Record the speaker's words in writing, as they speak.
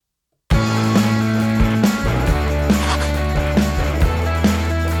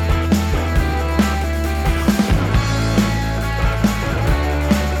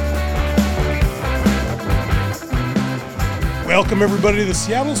Welcome, everybody, to the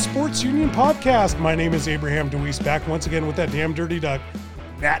Seattle Sports Union Podcast. My name is Abraham DeWeese, back once again with that damn dirty duck,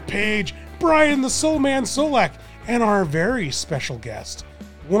 Matt Paige, Brian the Soulman Solack, and our very special guest,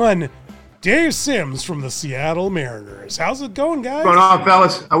 one Dave Sims from the Seattle Mariners. How's it going, guys? What's going on,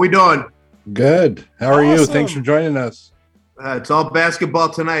 fellas? How we doing? Good. How are you? Thanks for joining us. It's all basketball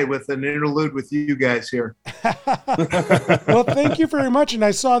tonight with an interlude with you guys here. Well, thank you very much. And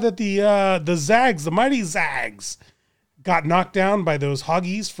I saw that the Zags, the mighty Zags, got knocked down by those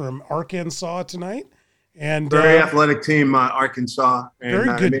Hoggies from Arkansas tonight. And very athletic team, Arkansas. And,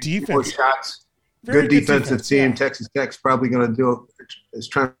 very good defense. Shots. Very good defensive team. Yeah. Texas Tech's probably going to is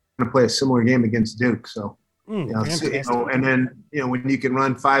trying to play a similar game against Duke. So, and then, when you can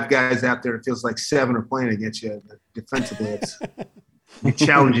run five guys out there, it feels like seven are playing against you. Defensively, it's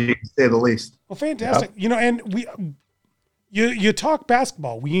challenging to say the least. Well, fantastic. Yep. And you talk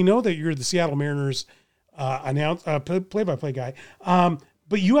basketball. We know that you're the Seattle Mariners play-by-play guy.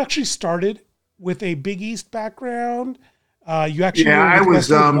 But you actually started with a Big East background. You actually I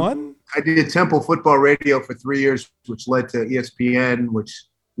did Temple football radio for 3 years, which led to ESPN, which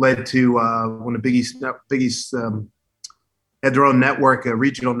led to when the Big East had their own network,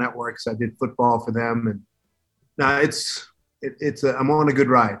 regional networks. I did football for them, and now I'm on a good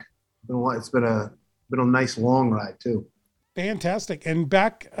ride. It's been a nice long ride too. Fantastic. And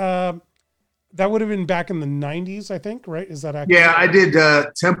back that would have been back in the 90s, I think, right? Is that accurate? Yeah, I did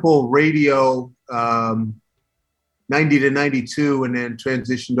Temple radio 90 to 92, and then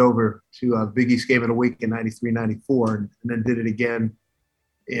transitioned over to Big East Game of the Week in 93, 94, and then did it again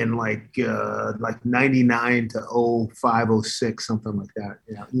in like 99 to 05, 06, something like that.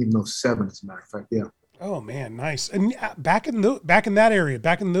 Yeah, even 07, as a matter of fact. Yeah. Oh man, nice. And back in that area,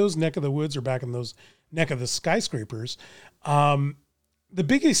 back in those neck of the woods, or back in those neck of the skyscrapers, the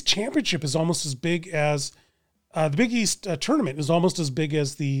Big East Championship is almost as big as the Big East tournament is almost as big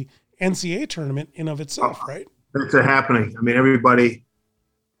as the NCAA tournament in of itself, right? It's happening. I mean, everybody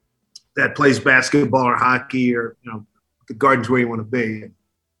that plays basketball or hockey or the Garden's where you want to be.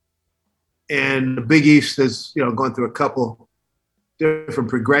 And the Big East has gone through a couple different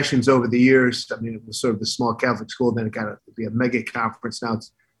progressions over the years. I mean, it was sort of the small Catholic school, then it got to be a mega conference. Now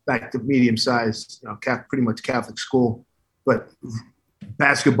it's back to medium-sized, pretty much Catholic school, but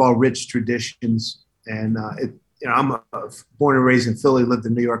basketball-rich traditions. And I'm born and raised in Philly, lived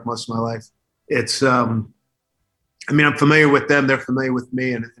in New York most of my life. It's I'm familiar with them. They're familiar with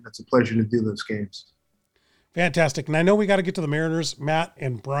me, and it's a pleasure to do those games. Fantastic. And I know we got to get to the Mariners. Matt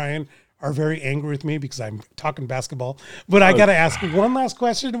and Brian are very angry with me because I'm talking basketball, but I got to ask one last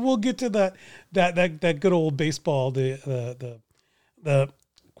question, and we'll get to that good old baseball. The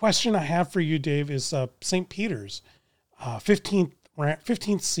question I have for you, Dave, is St. Peter's,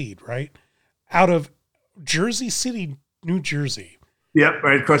 15th seed, right? Out of Jersey City, New Jersey. Yep,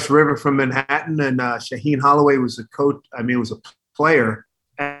 right across the river from Manhattan. And Shaheen Holloway was a coach. Was a player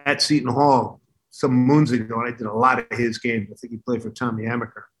at Seton Hall some moons ago, and I did a lot of his games. I think he played for Tommy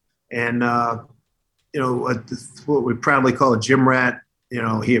Amaker. And, what we proudly call a gym rat.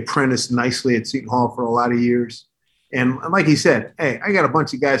 He apprenticed nicely at Seton Hall for a lot of years. And like he said, hey, I got a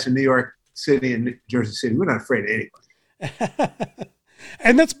bunch of guys in New York City and Jersey City. We're not afraid of anybody.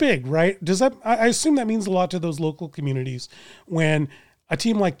 And that's big, right? I assume that means a lot to those local communities when a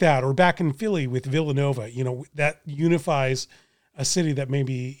team like that, or back in Philly with Villanova, that unifies a city that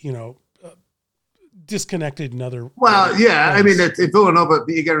maybe, disconnected in other. Well, yeah. Ways. In Villanova,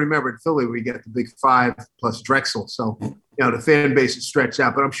 you got to remember in Philly, we get the Big Five plus Drexel. So, the fan base is stretched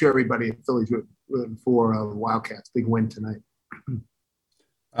out, but I'm sure everybody in Philly's rooting for the Wildcats. Big win tonight.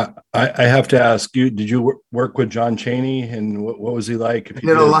 I have to ask you, did you work with John Chaney, and what was he like? I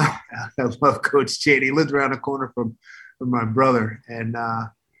did a lot. I love Coach Chaney. He lived around the corner from my brother. And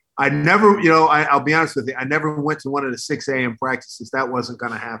I never, I'll be honest with you, I never went to one of the 6 a.m. practices. That wasn't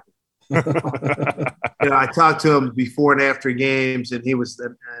going to happen. I talked to him before and after games, and he was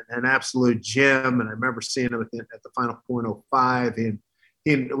an absolute gem. And I remember seeing him at the Final Four in 05. And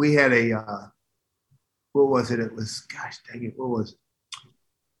we had what was it? It was, gosh dang it, what was it?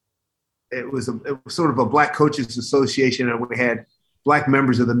 It was sort of a Black Coaches Association, and we had Black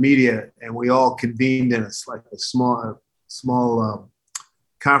members of the media, and we all convened in a small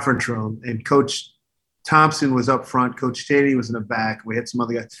conference room. And Coach Thompson was up front, Coach Chaney was in the back. We had some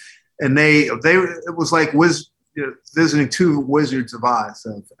other guys, and it was like visiting two Wizards of Oz.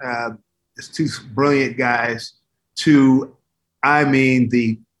 Just two brilliant guys, the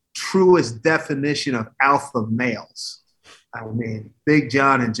truest definition of alpha males. Big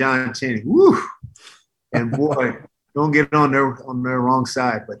John and John Chaney. Woo! And boy, don't get on their wrong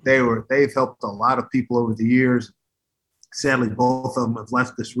side, but they've helped a lot of people over the years. Sadly, both of them have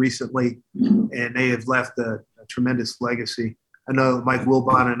left us recently, and they have left a tremendous legacy. I know Mike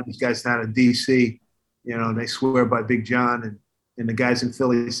Wilbon and those guys down in D.C., they swear by Big John, and the guys in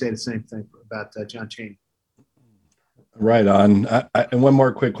Philly say the same thing about John Chaney. Right on. And one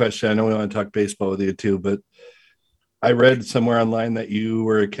more quick question. I know we want to talk baseball with you too, but I read somewhere online that you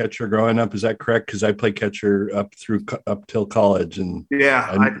were a catcher growing up. Is that correct? Because I played catcher up till college, and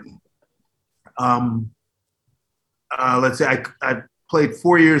let's say I played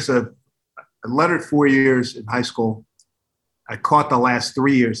 4 years I lettered 4 years in high school. I caught the last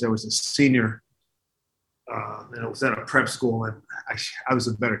 3 years. There was a senior, and it was at a prep school, and I was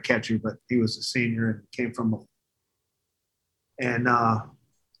a better catcher, but he was a senior and came from and it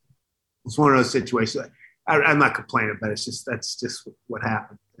was one of those situations. I'm not complaining, but that's just what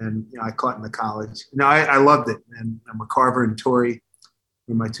happened. And I caught in the college. I loved it. And McCarver and Torrey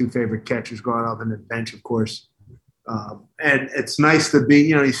were my two favorite catchers growing up, and the bench, of course. And it's nice to be,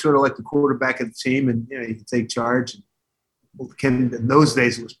 you're sort of like the quarterback of the team, and you can take charge. In those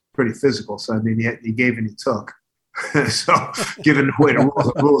days, it was pretty physical. So I mean, you gave and you took. So given the way the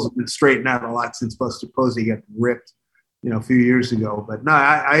rules have been straightened out a lot since Buster Posey got ripped, a few years ago. But no,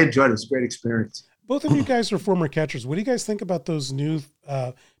 I enjoyed it. It's a great experience. Both of you guys are former catchers. What do you guys think about those new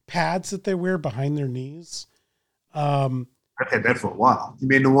pads that they wear behind their knees? I've had that for a while. You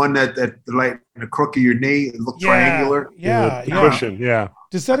mean the one that like in the crook of your knee, it looked triangular? Yeah. Cushion, yeah.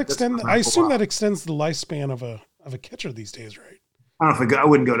 Does that extend? I assume that extends the lifespan of a catcher these days, right? I don't know I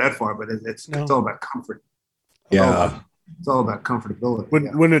wouldn't go that far, but it's all about comfort. Yeah. It's all about comfortability.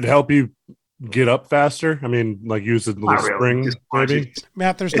 Wouldn't it help you get up faster? I mean, like use a little spring, maybe.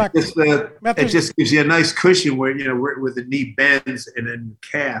 Matt, it just gives you a nice cushion where where the knee bends and then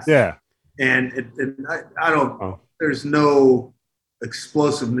calf. Yeah. And I don't. Oh. There's no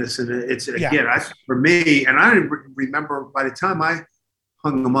explosiveness in it. It's again, for me, and I didn't remember by the time I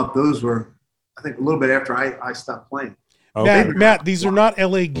hung them up. Those were, I think, a little bit after I stopped playing. Okay. Matt, these are not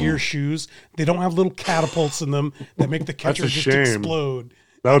LA Gear shoes. They don't have little catapults in them that make the catcher just explode.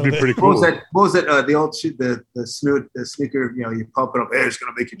 That would be pretty cool. What was that? The old shoe, the sneaker. You pump it up. Hey, it's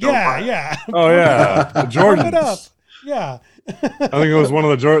gonna make you jump. Yeah. Oh yeah, the Jordans. Pump it up. Yeah. I think it was one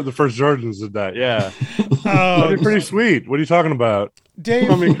of the first Jordans did that. Yeah. That'd be pretty sweet. What are you talking about? Dave,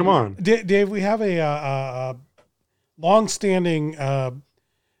 I mean, come on. Dave, we have a long-standing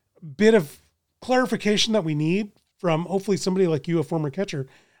bit of clarification that we need from hopefully somebody like you, a former catcher.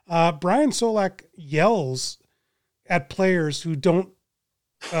 Brian Solack yells at players who don't,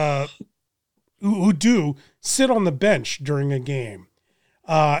 who do sit on the bench during a game.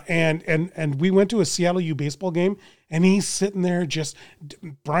 And we went to a Seattle U baseball game, and he's sitting there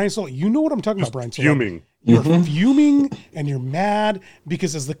Brian Solack. You know what I'm talking about, Brian Solack. Fuming. You're fuming and you're mad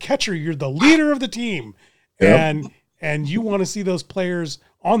because as the catcher, you're the leader of the team. Yep. And you want to see those players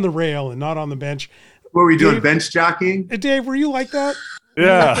on the rail and not on the bench. What were you doing, bench jockeying? Dave, were you like that?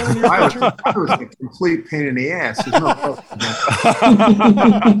 Yeah. I was a complete pain in the ass.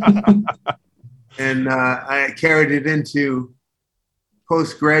 And I carried it into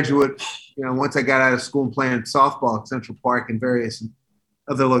postgraduate, once I got out of school and playing softball at Central Park and various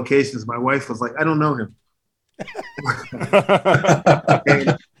other locations. My wife was like, I don't know him. I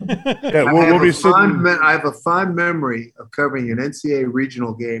have a fond memory of covering an NCAA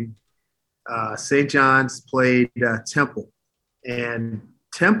regional game. St. John's played Temple, and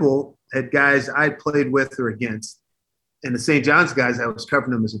Temple had guys I played with or against, and the St. John's guys, I was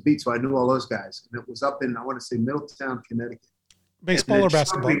covering them as a beat, so I knew all those guys. And it was up in, I want to say, Middletown, Connecticut. Baseball or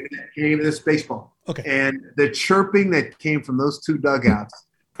basketball? This baseball. Okay. And the chirping that came from those two dugouts.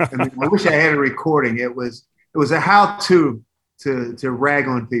 I mean, I wish I had a recording. It was a how-to to rag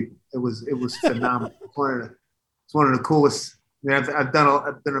on people. It was phenomenal. It's one of the coolest. I mean, I've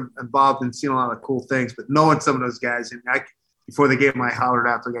been involved and seen a lot of cool things, but knowing some of those guys, and before the game, I hollered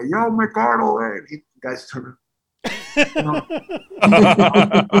out to the guy, "Yo, McArdle!" And the guys turned.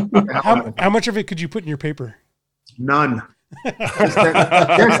 How much of it could you put in your paper? None.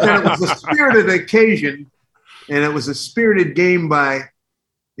 It was a spirited occasion, and it was a spirited game by,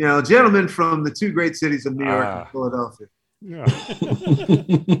 gentlemen from the two great cities of New York and Philadelphia. Yeah.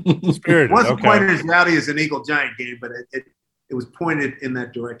 Spirited. It wasn't quite as rowdy as an Eagle Giant game, but it was pointed in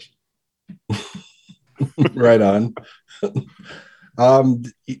that direction. Right on.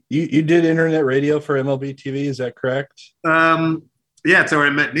 You did internet radio for MLB TV, is that correct? Yeah, it's where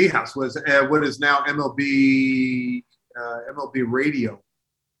I met Niehaus, was what is now MLB Radio. It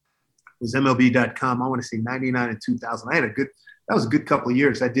was MLB.com. I want to say 99 and 2000. That was a good couple of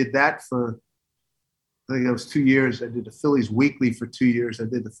years. I did that for, I think that was 2 years. I did the Phillies Weekly for 2 years. I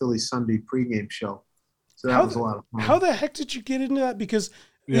did the Phillies Sunday pregame show. So that was a lot of fun. How the heck did you get into that? Because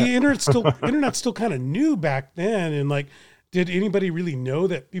Yeah. the internet's still kind of new back then. And like, did anybody really know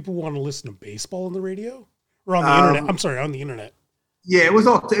that people want to listen to baseball on the radio or on the internet? I'm sorry, on the internet. Yeah, it was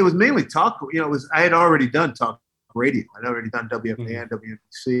mainly talk. I had already done talk radio. I'd already done WFAN,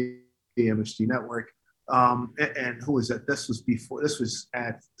 WNBC, MSG Network. And who was that? This was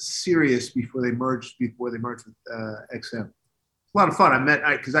at Sirius before they merged with XM. A lot of fun.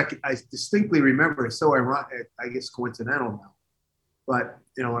 I distinctly remember, it's so ironic, I guess coincidental now. But,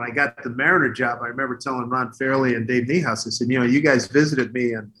 when I got the Mariner job, I remember telling Ron Fairley and Dave Niehaus, I said, you guys visited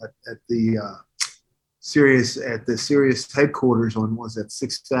me at the Sirius headquarters on, was that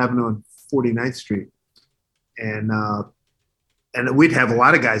 6th Avenue and 49th Street. And we'd have a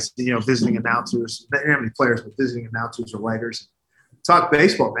lot of guys, visiting announcers, not many players, but visiting announcers or writers. Talk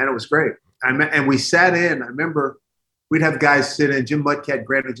baseball, man. It was great. And we sat in. I remember we'd have guys sit in. Jim Mudcat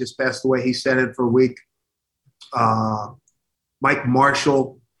Grant had just passed away. He sat in for a week. Mike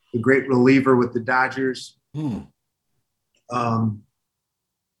Marshall, the great reliever with the Dodgers. John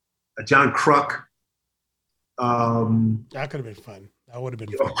Kruk. That could have been fun. That would have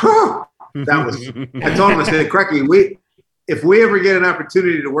been fun. That was. I told him, I said, correctly, if we ever get an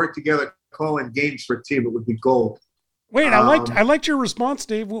opportunity to work together, calling games for a team, it would be gold. Wait, I liked your response,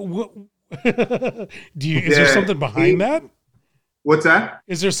 Dave. Is there something behind that? What's that?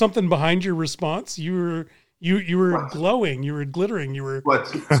 Is there something behind your response? You were glowing. You were glittering. You were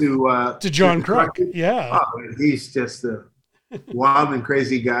to John Kruk. Yeah. Oh, he's just a wild and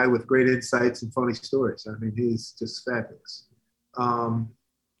crazy guy with great insights and funny stories. I mean, he's just fabulous.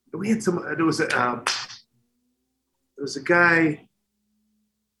 We had there was a guy,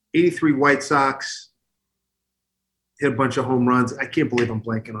 83 White Sox, hit a bunch of home runs. I can't believe I'm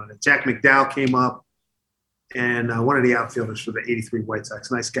blanking on it. Jack McDowell came up, and one of the outfielders for the 83 White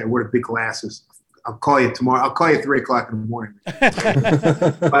Sox. Nice guy, wore big glasses. I'll call you tomorrow. I'll call you at 3:00 in the morning.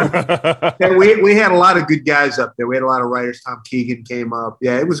 But, we had a lot of good guys up there. We had a lot of writers. Tom Keegan came up.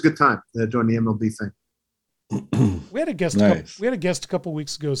 Yeah, it was a good time during the MLB thing. We had a guest. Nice. We had a guest a couple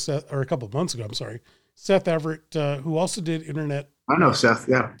weeks ago, or a couple of months ago. I'm sorry, Seth Everett, who also did internet. I know Seth.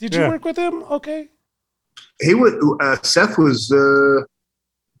 Yeah. Did you work with him? Okay. He was. Seth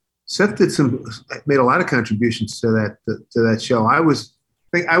made a lot of contributions to that show. I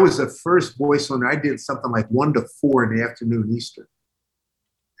think I was the first voice on there. I did something like 1 to 4 in the afternoon Eastern.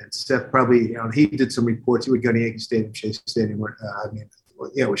 And Seth probably, he did some reports. He would go to Yankee Stadium, Shea Stadium.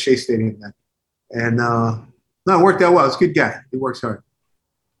 It was Shea Stadium then. And it worked out well. He's a good guy. He works hard.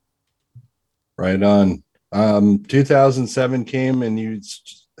 Right on. 2007 came, and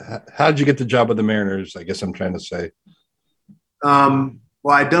how did you get the job with the Mariners? I guess I'm trying to say. Well,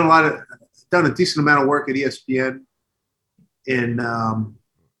 I'd done a decent amount of work at ESPN in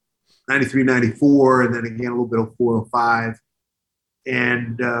 93, 94, and then again a little bit of 4, 05.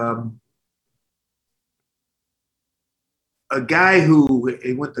 And a guy who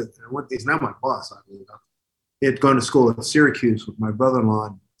he's not my boss, I believe. He had gone to school at Syracuse with my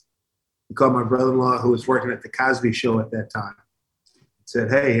brother-in-law. He called my brother-in-law, who was working at the Cosby Show at that time. Said,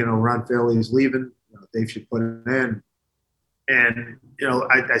 hey, Ron Fairley is leaving. Dave should put it in. And,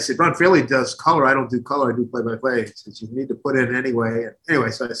 I said, Ron Fairley does color. I don't do color. I do play-by-play. He said, you need to put in anyway. And anyway,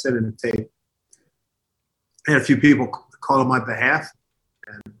 so I sent in a tape. I had a few people call on my behalf.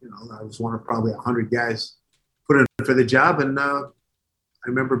 And, I was one of probably 100 guys put in for the job. And I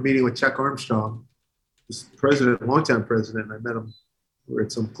remember meeting with Chuck Armstrong, who's president, longtime president. And I met him. We were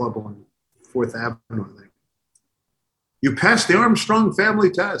at some club on 4th Avenue, I think. You passed the Armstrong family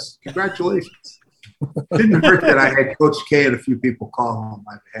test. Congratulations. Didn't hurt that I had Coach K and a few people call on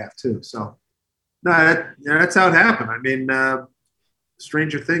my behalf too. So, no, that's how it happened. I mean,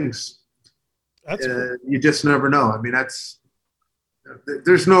 stranger things. You just never know. I mean,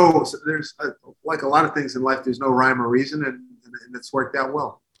 there's like a lot of things in life. There's no rhyme or reason, and it's worked out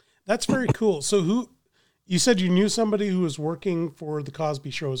well. That's very cool. So, you said you knew somebody who was working for the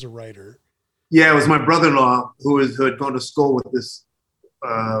Cosby Show as a writer? Yeah, it was my brother-in-law who had gone to school with this.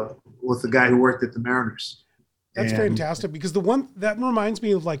 With the guy who worked at the Mariners. That's fantastic, because the one that reminds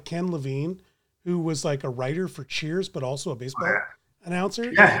me of like Ken Levine, who was like a writer for Cheers, but also a baseball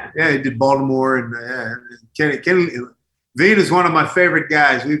announcer. Yeah, he did Baltimore, and Ken Levine is one of my favorite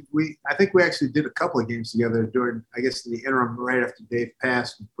guys. I think we actually did a couple of games together during, I guess, the interim right after Dave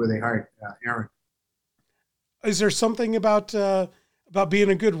passed, before they hired Aaron. Is there something about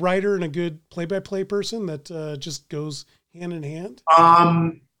being a good writer and a good play-by-play person that just goes hand in hand?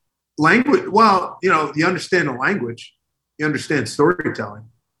 Language. Well, you understand the language, you understand storytelling.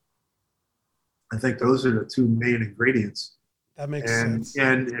 I think those are the two main ingredients. That makes sense.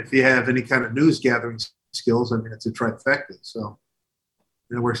 And if you have any kind of news gathering skills. I mean, it's a trifecta. So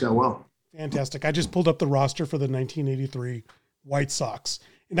it works out well. Fantastic. I just pulled up the roster for the 1983 White Sox,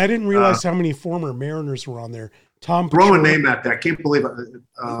 and I didn't realize how many former Mariners were on there. Tom Throw a name out there. I can't believe it. Is it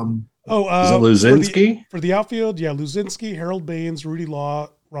Luzinski? For the outfield, yeah, Luzinski, Harold Baines, Rudy Law,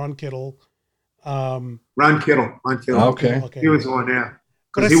 Ron Kittle. Ron Kittle. Okay. He was on, yeah.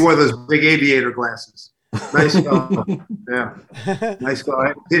 Because he wore those big aviator glasses. Nice guy. Yeah. Nice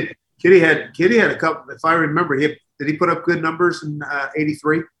guy. Kitty had a couple, if I remember, did he put up good numbers in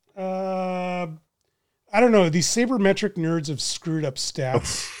 83? I don't know. These sabermetric nerds have screwed up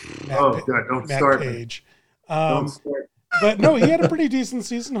stats. God, don't start. Paige. But no, he had a pretty decent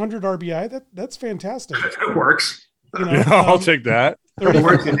season, 100 RBI. That's fantastic. It works. You know, Yeah, I'll take that. It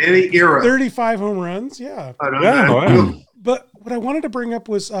works in any era. 35 home runs, yeah. But what I wanted to bring up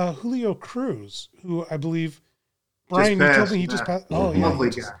was Julio Cruz, who I believe, Brian, you told me he just passed. Oh, yeah. Lovely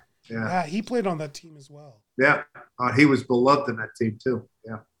guy. Yeah. He played on that team as well. Yeah. He was beloved in that team, too.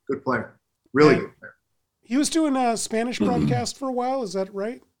 Yeah. Good player. Really good player. He was doing a Spanish broadcast for a while. Is that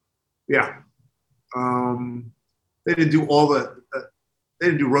right? Yeah. They didn't do all they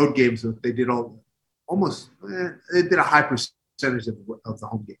didn't do road games. They did they did a high percentage of the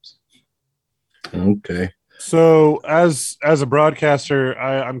home games. Okay. So as a broadcaster,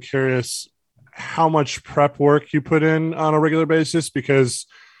 I'm curious how much prep work you put in on a regular basis, because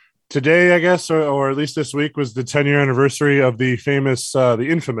today, I guess, or at least this week, was the 10-year anniversary of the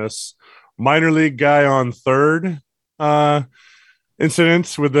infamous minor league guy on third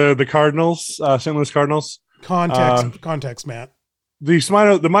incident with the Cardinals, St. Louis Cardinals. Context, Matt.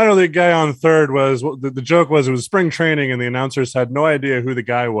 The minor league guy on third was the joke was it was spring training and the announcers had no idea who the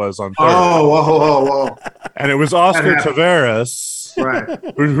guy was on third. Whoa. And it was Oscar Taveras,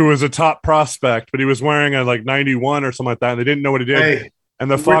 right? Who was a top prospect, but he was wearing a 91 or something like that, and they didn't know what he did. Hey, and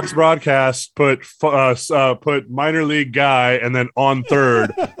the Fox broadcast put minor league guy and then on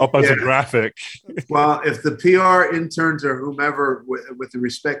third up as a graphic. Well, if the PR interns or whomever with the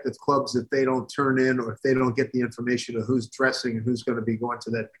respective clubs, if they don't turn in or if they don't get the information of who's dressing and who's going to be going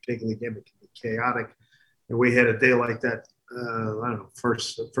to that particular game, it can be chaotic. And we had a day like that, I don't know,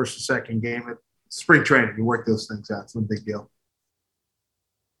 first or second game at spring training. You work those things out. It's no big deal.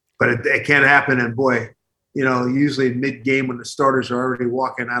 But it can happen. And boy, usually mid-game when the starters are already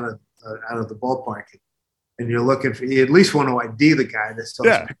walking out of the ballpark, and you're looking for, you at least want to ID the guy that tells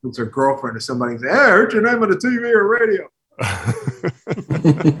parents or girlfriend or somebody, say, "Hey, I heard your name on the TV or radio."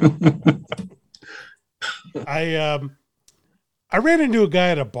 I ran into a guy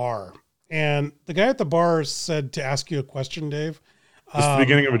at a bar, and the guy at the bar said to ask you a question, Dave. This is the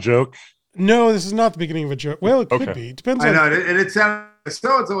beginning of a joke? No, this is not the beginning of a joke. Well, it could be. It depends. I know, and it sounds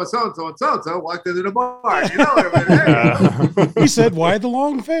so-and-so walked into the bar. He said, "Why the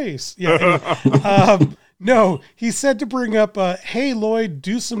long face?" Yeah. No, he said to bring up, "Hey, Lloyd,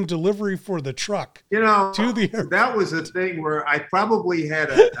 do some delivery for the truck." To the airport. That was a thing where I probably had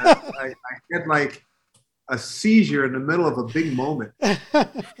I had like a seizure in the middle of a big moment.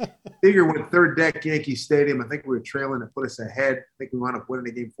 Figure went third deck Yankee Stadium. I think we were trailing and put us ahead. I think we wound up winning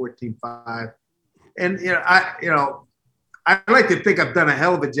the game 14-5. And I like to think I've done a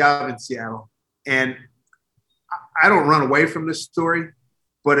hell of a job in Seattle. And I don't run away from this story,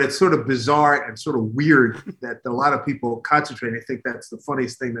 but it's sort of bizarre and sort of weird that a lot of people concentrate. I think that's the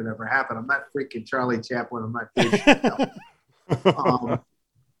funniest thing that ever happened. I'm not freaking Charlie Chaplin. I'm not Paige.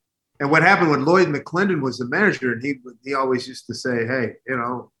 And what happened when Lloyd McClendon was the manager, and he always used to say, "Hey,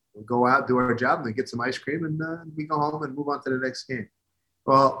 we'll go out, do our job, and then get some ice cream, and we go home and move on to the next game."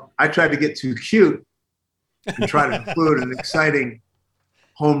 Well, I tried to get too cute and try to include an exciting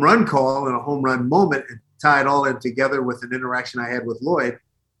home run call and a home run moment and tie it all in together with an interaction I had with Lloyd.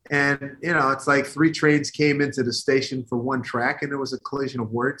 And, it's like 3 trains came into the station for one track, and there was a collision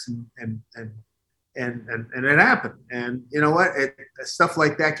of words and it happened. And you know what? Stuff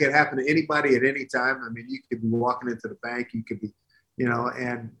like that can happen to anybody at any time. I mean, you could be walking into the bank, you could be,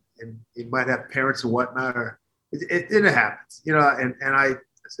 and you might have parents and whatnot, or it happens, and I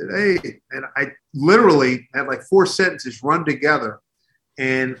said, "Hey," and I literally had like 4 sentences run together.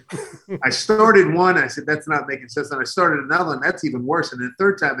 And I started one, I said, "That's not making sense." And I started another, and that's even worse. And then the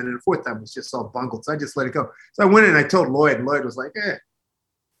third time, and then the fourth time was just all bungled. So I just let it go. So I went in and I told Lloyd, and Lloyd was like, "Eh."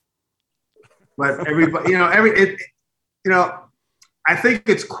 But everybody, I think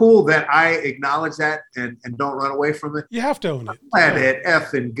it's cool that I acknowledge that and don't run away from it. You have to own it. Let it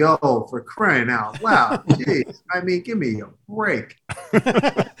effing go, for crying out loud. Jeez. I mean, give me a break.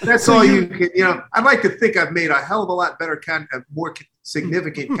 That's all you can, I'd like to think I've made a hell of a lot better, more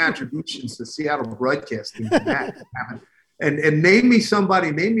significant contributions to Seattle broadcasting than that. And name me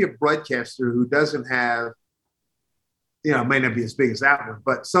a broadcaster who doesn't have, it may not be as big as that one,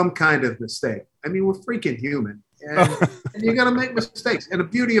 but some kind of mistake. I mean, we're freaking human, and you're going to make mistakes. And the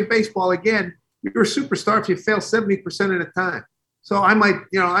beauty of baseball, again, you're a superstar if you fail 70% of the time. So I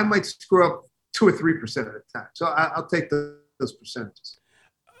might screw up 2 or 3% of the time. So I'll take those percentages.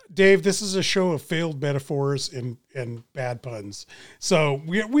 Dave, this is a show of failed metaphors and bad puns. So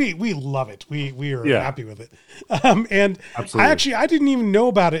we love it. We are happy with it. And absolutely. I didn't even know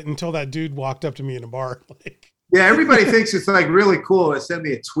about it until that dude walked up to me in a bar. Yeah, everybody thinks it's like really cool to send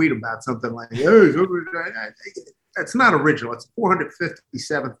me a tweet about something like, hey, that's not original. It's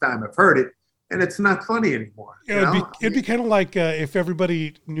 457th time I've heard it, and it's not funny anymore. It'd be kind of like if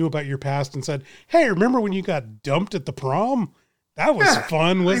everybody knew about your past and said, hey, remember when you got dumped at the prom? That was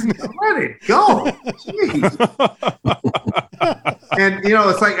fun, wasn't it? Let it go. And,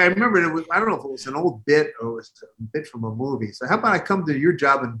 it's like, I remember I don't know if it was an old bit or it was a bit from a movie. So how about I come to your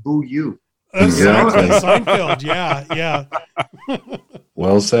job and boo you? Seinfeld, yeah.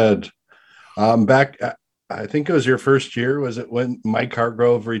 Well said. Back, I think it was your first year. Was it when Mike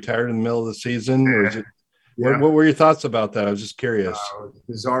Hargrove retired in the middle of the season? Or is it? Yeah. What were your thoughts about that? I was just curious.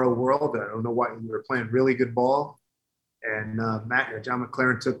 Bizarro world. I don't know why. We were playing really good ball. And John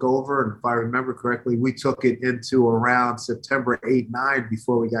McLaren took over. And if I remember correctly, we took it into around September 8-9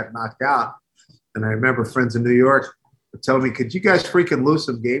 before we got knocked out. And I remember friends in New York were telling me, could you guys freaking lose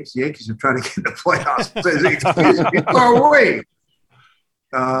some games? The Yankees are trying to get in the playoffs. It's far away.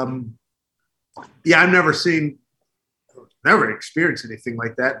 I've never experienced anything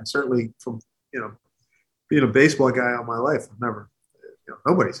like that. And certainly from, being a baseball guy all my life, I've never,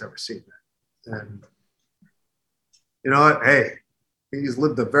 nobody's ever seen that. And you know what? Hey, he's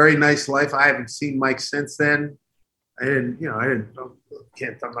lived a very nice life. I haven't seen Mike since then. I'm not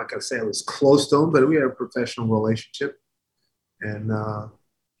going to say I was close to him, but we had a professional relationship. And,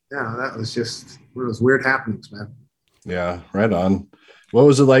 that was just one of those weird happenings, man. Yeah, right on. What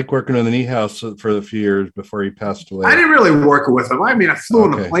was it like working in the knee house for a few years before he passed away? I didn't really work with him. I mean, I flew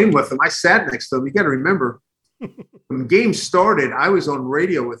on a plane with him. I sat next to him. You got to remember, when the game started, I was on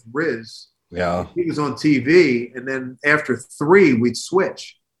radio with Riz. Yeah. He was on TV, and then after 3, we'd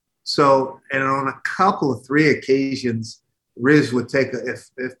switch. So, and on a couple of 3 occasions, Riz would take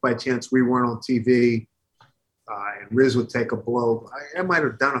if by chance we weren't on TV, and Riz would take a blow. I might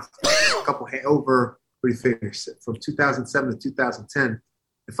have done a couple over. What do you figure? From 2007 to 2010,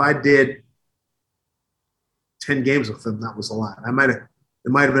 if I did 10 games with him, that was a lot. There might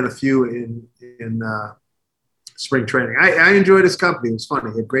have been a few in spring training. I enjoyed his company. It was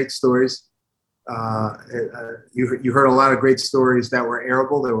fun. He had great stories. You heard a lot of great stories that were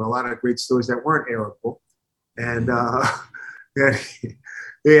airable. There were a lot of great stories that weren't airable, and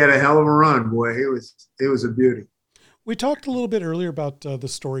he had a hell of a run, boy. It was a beauty. We talked a little bit earlier about the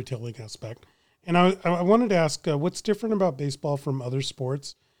storytelling aspect, and I wanted to ask what's different about baseball from other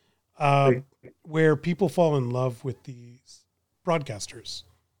sports, where people fall in love with these broadcasters,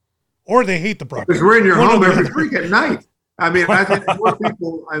 or they hate the broadcasters. Because we're in your home every freaking night. I mean, I've had more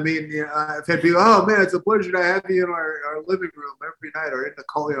people. I mean, I've had people. Oh man, it's a pleasure to have you in our living room every night, or in the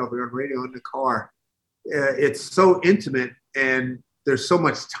car. We're on radio in the car. It's so intimate, and there's so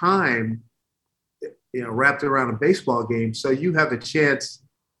much time, wrapped around a baseball game. So you have a chance.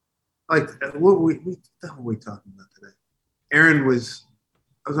 Like what were we talking about today? I was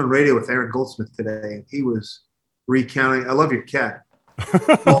on radio with Aaron Goldsmith today, and he was recounting. I love your cat.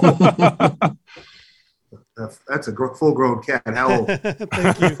 That's a full-grown cat. How old?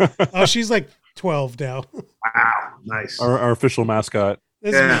 Thank you. Oh, she's like 12 now. Wow, nice. Our official mascot.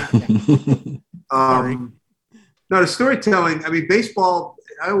 Yeah. Sorry. No, the storytelling. I mean, baseball.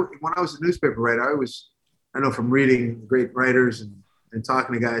 When I was a newspaper writer, I know from reading great writers and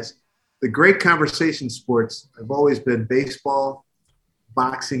talking to guys, the great conversation sports have always been baseball,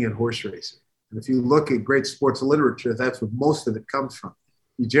 boxing, and horse racing. And if you look at great sports literature, that's where most of it comes from.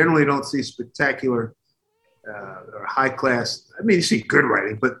 You generally don't see spectacular or high class. I mean, you see good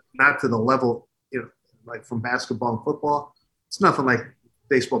writing, but not to the level, like from basketball and football. It's nothing like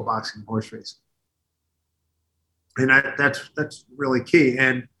baseball, boxing, and horse racing. And that's really key.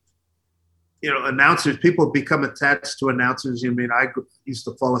 And, announcers, people become attached to announcers. I mean, I used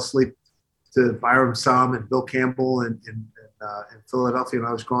to fall asleep to Byram Som and Bill Campbell in Philadelphia when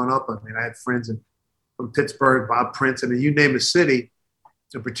I was growing up. I mean, I had friends from Pittsburgh, Bob Prince. I mean, you name a city.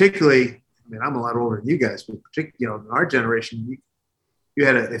 And particularly, I mean, I'm a lot older than you guys, but particularly, in our generation, you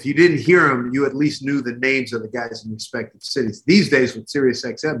had if you didn't hear them, you at least knew the names of the guys in respective cities. These days with Sirius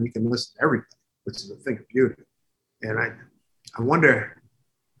XM, you can listen to everything, which is a thing of beauty. And I wonder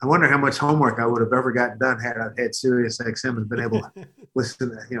I wonder how much homework I would have ever gotten done had I had Sirius XM and been able to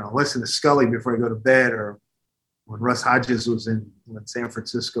listen to Scully before I go to bed, or when Russ Hodges was in San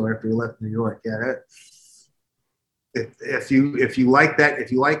Francisco after he left New York. Yeah, if you like that,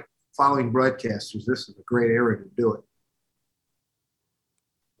 if you like following broadcasters, this is a great area to do it.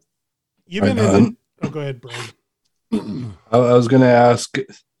 You've been in. Oh, go ahead, Brian. I was going to ask, do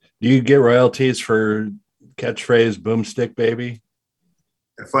you get royalties for catchphrase "Boomstick Baby"?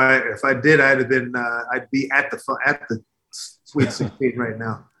 If I did, I'd be at the Sweet 16 right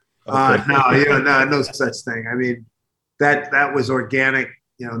now. Okay. No such thing. I mean, that was organic.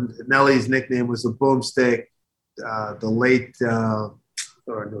 Nelly's nickname was the Boomstick. The late, I know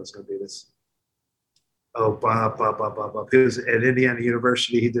it's going to be this. Bob. He was at Indiana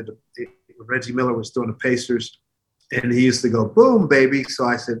University. Reggie Miller was doing the Pacers, and he used to go, "Boom, baby." So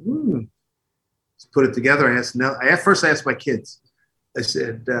I said, let's put it together. I asked I asked my kids. I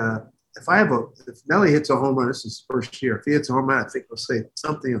said, if Nelly hits a home run, this is his first year. If he hits a home run, I think we'll say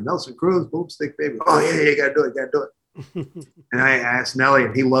something of Nelson Cruz, Boomstick Baby. Oh, yeah, you got to do it. And I asked Nelly,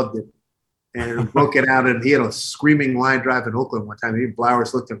 and he loved it. And broke it out, and he had a screaming line drive in Oakland one time. Even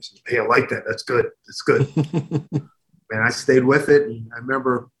Blowers looked at him and said, "Hey, I like that. That's good. That's good." And I stayed with it. And I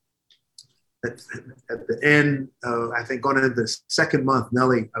remember at the end, I think going into the second month,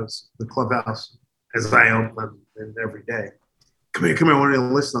 Nelly, I was in the clubhouse, as I am every day. Come here, I want to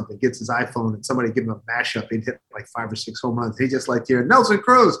listen to something. Gets his iPhone, and somebody give him a mashup. He'd hit like 5 or 6 home runs. He just liked hearing Nelson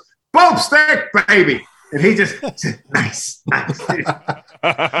Cruz, Boomstick Baby. And he just said, nice.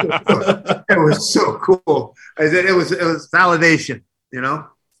 It was so cool. I said it was validation,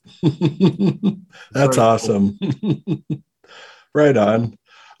 That's awesome. Cool. Right on.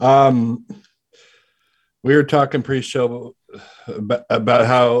 We were talking pre-show about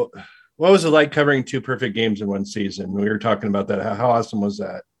how, what was it like covering 2 perfect games in one season? We were talking about that. How awesome was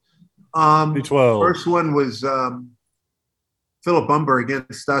that? 2012. First one was Philip Bumber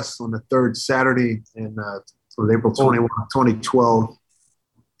against us on the third Saturday in April 21, 2012.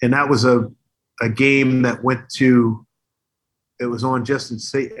 And that was a game that it was on just in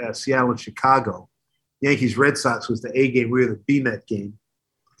Seattle and Chicago. Yankees Red Sox was the A game. We were the B net game.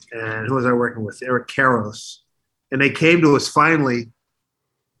 And who was I working with? Eric Karros. And they came to us finally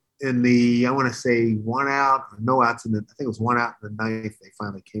in the, I want to say 1 out, or no outs I think it was 1 out in the 9th. They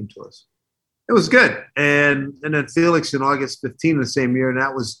finally came to us. It was good. And then Felix in August 15 of the same year. And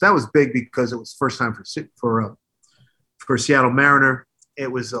that was big because it was first time for Seattle Mariner. It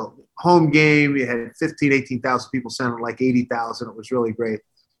was a home game. You had 18,000 people, sounded like 80,000. It was really great.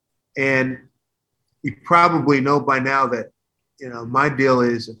 And you probably know by now that, my deal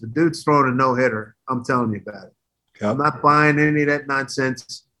is if the dude's throwing a no-hitter, I'm telling you about it. Yep. I'm not buying any of that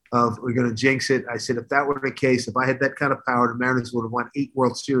nonsense of we're going to jinx it. I said, if that were the case, if I had that kind of power, the Mariners would have won 8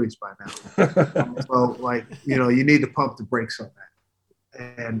 World Series by now. So, you need to pump the brakes on that.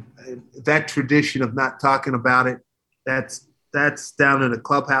 And that tradition of not talking about it, that's down in the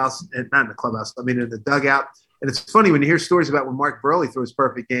clubhouse, and not in the clubhouse, I mean in the dugout. And it's funny when you hear stories about when Mark Burley threw his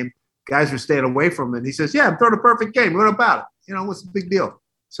perfect game, guys were staying away from him, and he says, "Yeah, I'm throwing a perfect game. What about it? What's the big deal?"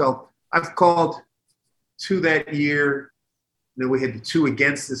 So I've called 2 that year. Then we had the 2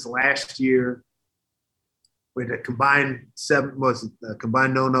 against this last year. We had a combined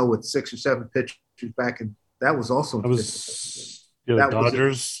no-no with 6 or 7 pitchers back, and that was also the Dodgers. The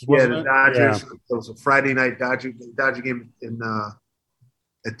Dodgers. Yeah. It was a Friday night Dodger game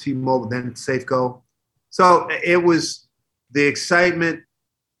at T-Mobile, then Safeco. So it was the excitement,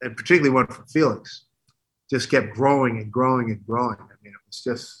 and particularly one for Felix, just kept growing and growing and growing. I mean,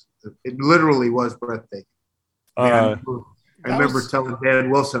 it literally was breathtaking. I remember telling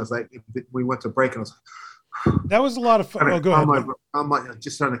Dan Wilson, I was like, we went to break, and I was like, that was a lot of fun. Go ahead.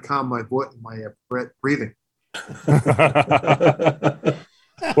 Just trying to calm my breathing.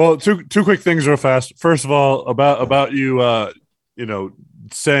 Well, two quick things real fast. First of all, about you,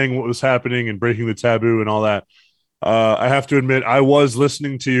 saying what was happening and breaking the taboo and all that. I have to admit, I was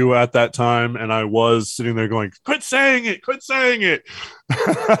listening to you at that time, and I was sitting there going, "Quit saying it! Quit saying it!"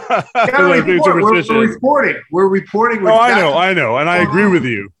 We're reporting. I know, and I agree with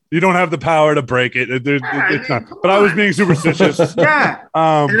you. You don't have the power to break it. It's not. But I was being superstitious. Yeah,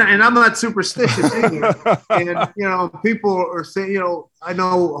 and I'm not superstitious either. And people are saying, I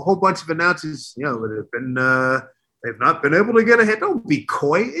know a whole bunch of announcers, they've not been able to get a hit. Don't be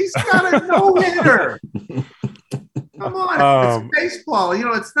coy. He's got a no-hitter. Come on, it's baseball.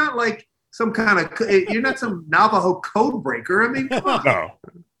 It's not like some kind of. You're not some Navajo code breaker. I mean, come on. No.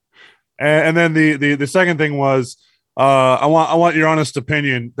 And then the second thing was, I want your honest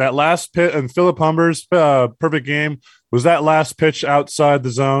opinion. That last pit and Philip Humber's perfect game. Was that last pitch outside the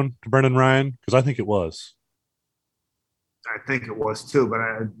zone to Brendan Ryan? Because I think it was. I think it was too, but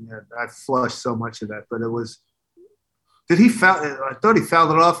I flushed so much of that. But it was. Did he foul? I thought he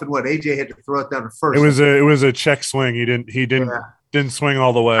fouled it off, and what? AJ had to throw it down to first. It was a check swing. He didn't swing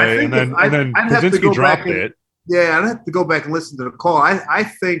all the way, and then Krasinski dropped it. Yeah, I'd have to go back and listen to the call. I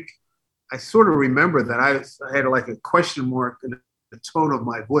think I sort of remember that I had like a question mark in the tone of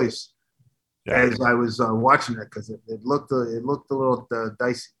my voice as I was watching it because it looked a little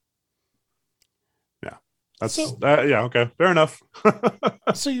dicey. Yeah, okay, fair enough.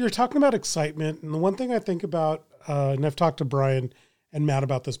 So you're talking about excitement, and the one thing I think about, and I've talked to Brian and Matt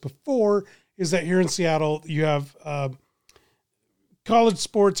about this before, is that here in Seattle you have college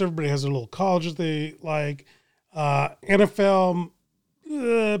sports. Everybody has their little colleges they like. NFL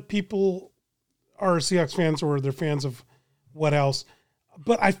people are Seahawks fans or they're fans of what else.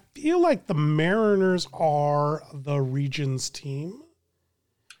 But I feel like the Mariners are the region's team.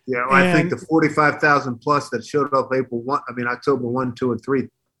 Yeah, well, I think the 45,000 plus that showed up October 1, 2, and 3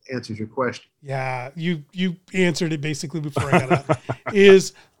 answers your question. Yeah, you answered it basically before I got out.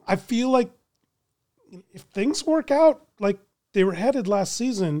 Is I feel like if things work out like they were headed last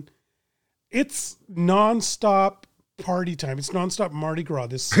season, it's nonstop party time. It's nonstop Mardi Gras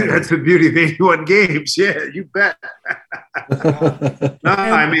this season. That's the beauty of 81 games. Yeah, you bet. No,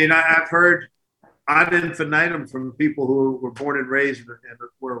 I mean, I've heard ad infinitum from people who were born and raised and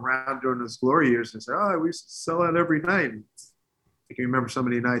were around during those glory years and say, we used to sell out every night. I can remember so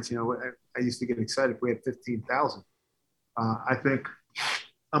many nights, I used to get excited if we had 15,000.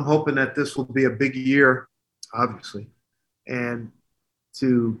 I'm hoping that this will be a big year, obviously, and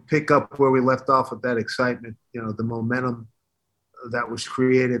to pick up where we left off with that excitement, the momentum that was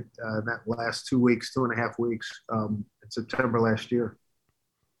created that last 2.5 weeks in September last year.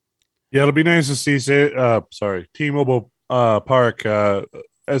 Yeah, it'll be nice to see T-Mobile Park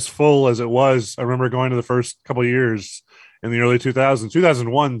as full as it was. I remember going to the first couple of years in the early 2000s,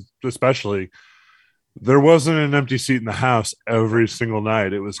 2001 especially. There wasn't an empty seat in the house every single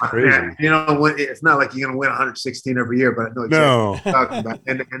night. It was crazy. It's not like you're going to win 116 every year, but I know exactly what you're talking about.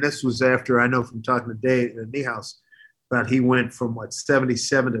 And this was after, I know from talking to Dave in Niehaus, that he went from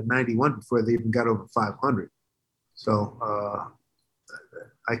 77 to 91 before they even got over 500. So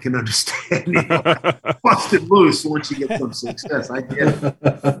I can understand busted loose once you get some success. I get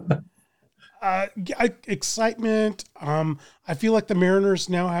it. Excitement. I feel like the Mariners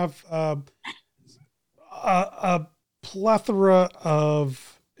now have a plethora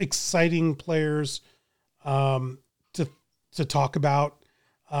of exciting players to talk about.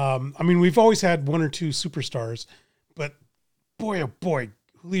 We've always had one or two superstars, but boy, oh boy,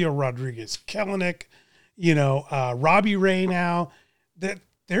 Julio Rodriguez, Kelenic, Robbie Ray now. That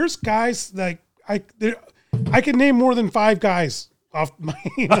there's guys like I can name more than 5 guys off my.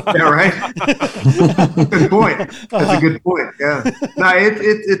 Yeah, right. Good point. That's a good point. Yeah. No,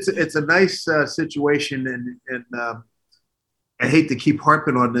 it's a nice situation, and I hate to keep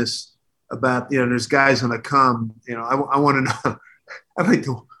harping on this about there's guys going to come. I want to know. I'd like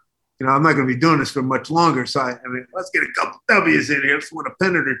to. I'm not going to be doing this for much longer, so let's get a couple W's in here. Let's win a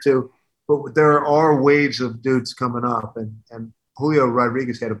pennant or two. But there are waves of dudes coming up, and Julio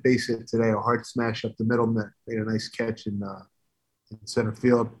Rodriguez had a base hit today, a hard smash up the middle, made a nice catch in center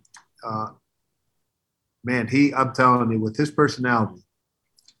field. I'm telling you, with his personality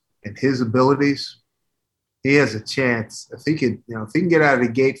and his abilities, he has a chance. If he can get out of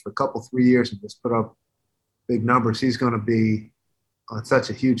the gate for a couple, 3 years and just put up big numbers, he's going to be on such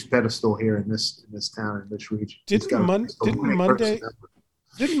a huge pedestal here in this town, in this region. Didn't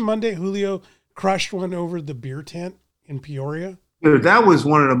Monday Julio crushed one over the beer tent in Peoria? Dude, that was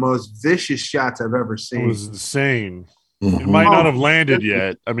one of the most vicious shots I've ever seen. It was insane. Mm-hmm. It might not have landed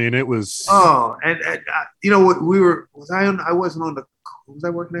yet. It was. Oh, and what I wasn't on the. Was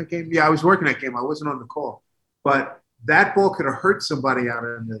I working that game? Yeah, I was working that game. I wasn't on the call, but that ball could have hurt somebody out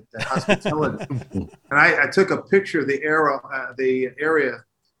in the hospitality. And I took a picture of the area,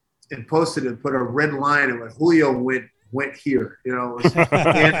 and posted it and put a red line and when Julio went here.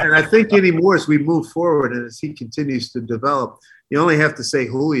 And I think anymore as we move forward and as he continues to develop. You only have to say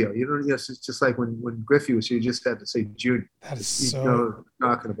Julio. It's just like when Griffey was here, you just had to say Junior. That is so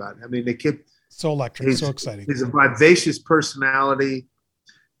talking about it. The kid so electric, so exciting. He's a vivacious personality.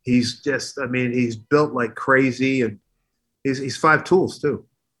 He's just, he's built like crazy, and he's 5 tools too.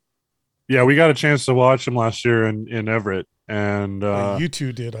 Yeah, we got a chance to watch him last year in Everett, and you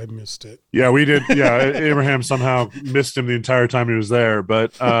two did. I missed it. Yeah, we did. Yeah, Abraham somehow missed him the entire time he was there,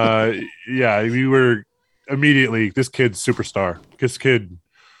 but we were. Immediately, this kid's superstar. This kid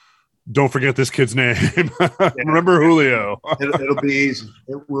don't forget this kid's name. Remember Julio. It'll be easy.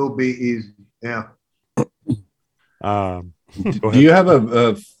 It will be easy. Yeah. Do you have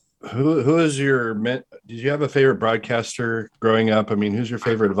who is your did you have a favorite broadcaster growing up? I mean, who's your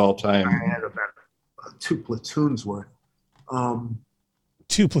favorite of all time? I had about 2 platoons worth.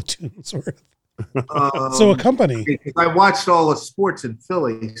 2 platoons worth. So a company. I watched all the sports in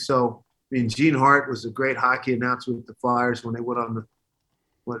Philly. So I mean, Gene Hart was a great hockey announcer with the Flyers when they went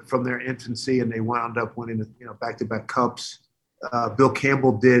from their infancy, and they wound up winning, back-to-back cups. Bill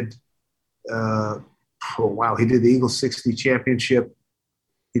Campbell did. He did the Eagles 60 championship.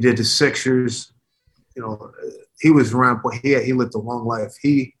 He did the Sixers. He was around, but he lived a long life.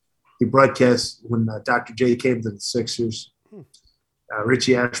 He broadcast when Dr. J came to the Sixers.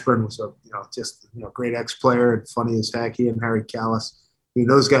 Richie Ashburn was a great ex-player and funny as heck. He and Harry Callis. I mean,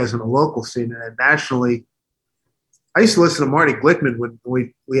 those guys in the local scene and nationally. I used to listen to Marty Glickman when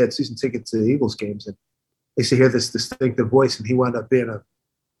we had season tickets to the Eagles games, and I used to hear this distinctive voice, and he wound up being a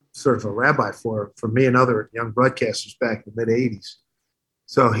sort of a rabbi for me and other young broadcasters back in the mid '80s.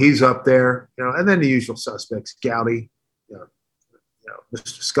 So he's up there, and then the usual suspects: Gowdy,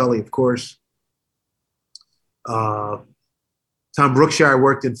 Mr. Scully, of course. Tom Brookshire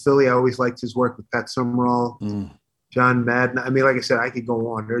worked in Philly. I always liked his work with Pat Summerall, John Madden. I mean, like I said, I could go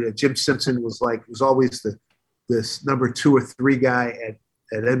on. Jim Simpson was always this number 2 or 3 guy at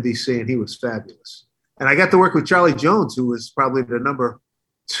NBC, and he was fabulous. And I got to work with Charlie Jones, who was probably the number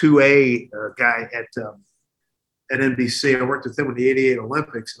 2A guy at NBC. I worked with him in the '88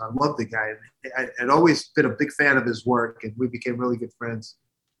 Olympics, and I loved the guy. And I'd always been a big fan of his work, and we became really good friends.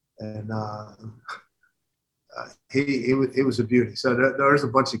 And he was a beauty. So there's a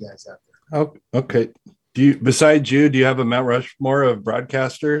bunch of guys out there. Oh, okay. Besides you, do you have a Mount Rushmore of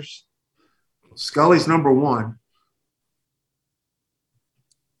broadcasters? Scully's number 1.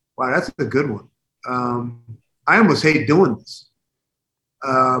 Wow, that's a good one. I almost hate doing this.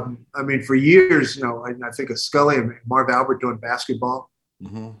 I mean, for years, I think of Scully and Marv Albert doing basketball.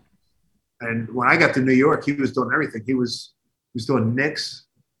 Mm-hmm. And when I got to New York, he was doing everything. He was doing Knicks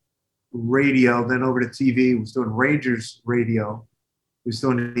radio, then over to TV. He was doing Rangers radio. He was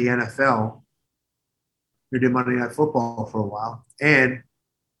doing the NFL. He did Monday Night Football for a while. And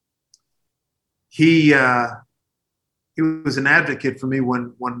he was an advocate for me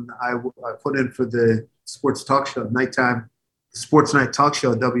when I put in for the sports talk show, sports night talk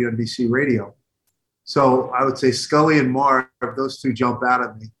show at WNBC Radio. So I would say Scully and Marv, those 2 jump out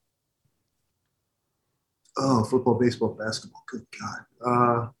at me. Oh, football, baseball, basketball. Good God.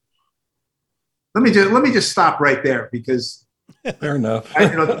 Let me just stop right there because fair enough.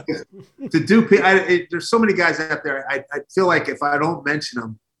 There's so many guys out there. I feel like if I don't mention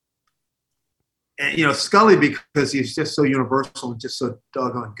them, and Scully, because he's just so universal and just so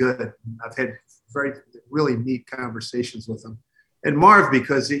doggone good. I've had really neat conversations with him, and Marv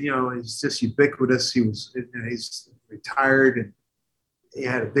because he's just ubiquitous. He's retired and he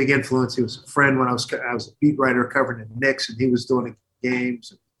had a big influence. He was a friend when I was a beat writer covering the Knicks, and he was doing the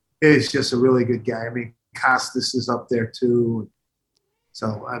games. He's just a really good guy. I mean, Costas is up there too.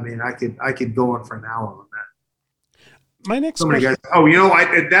 So I mean, I could go on for an hour on that. My next so many question. Guys. Oh, now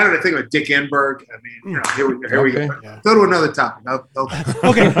that I think about Dick Enberg. I mean, here we go. Yeah. Go to another topic.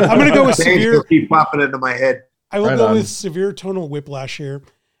 Okay, I'm going to go with severe. Keep popping into my head. I will go with severe tonal whiplash here,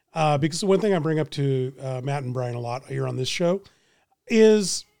 because the one thing I bring up to Matt and Brian a lot here on this show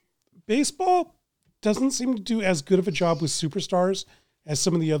is baseball doesn't seem to do as good of a job with superstars as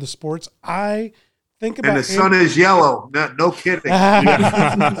some of the other sports. I think about and the sun is yellow. No kidding.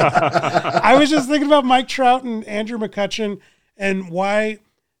 I was just thinking about Mike Trout and Andrew McCutchen and why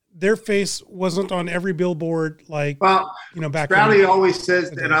their face wasn't on every billboard back Trouty always says,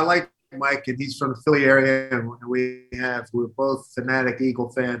 and I like Mike, and he's from the Philly area, and we're both fanatic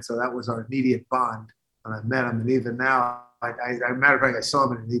Eagle fans, so that was our immediate bond when I met him. And even now, matter of fact, I saw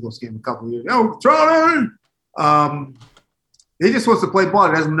him in an Eagles game a couple of years ago. Trouty! He just wants to play ball.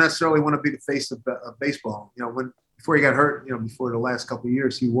 He doesn't necessarily want to be the face of baseball. Before he got hurt, before the last couple of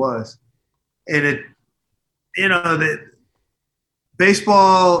years, he was. And the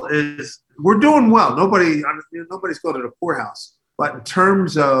baseball we're doing well. Nobody's going to the poorhouse. But in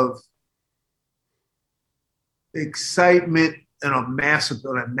terms of excitement on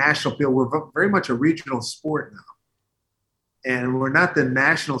a national field, we're very much a regional sport now. And we're not the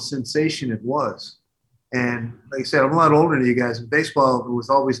national sensation it was. And like I said, I'm a lot older than you guys. In baseball, it was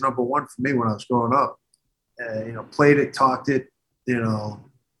always number 1 for me when I was growing up. Played it, talked it,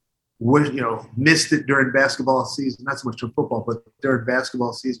 missed it during basketball season. Not so much for football, but during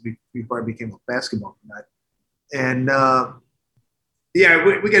basketball season before I became a basketball nut. And Yeah,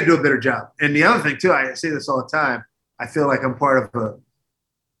 we got to do a better job. And the other thing too, I say this all the time. I feel like I'm part of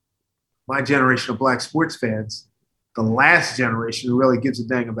my generation of black sports fans, the last generation who really gives a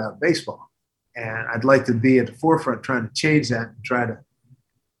dang about baseball. And I'd like to be at the forefront trying to change that and try to,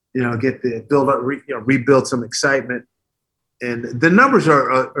 get the build up, rebuild some excitement. And the numbers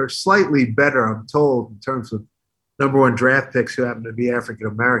are slightly better, I'm told, in terms of number one draft picks who happen to be African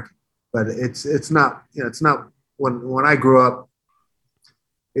American. But it's not, it's not when I grew up.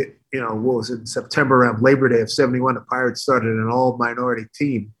 What was it, in September around Labor Day of '71, the Pirates started an all minority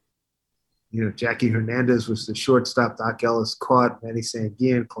team. Jackie Hernandez was the shortstop. Doc Ellis caught, Manny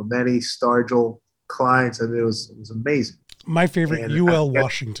Sanguin, Clemente, Stargell, Clydes. I mean, it was amazing. My favorite, UL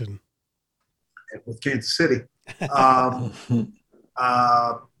Washington. With Kansas City.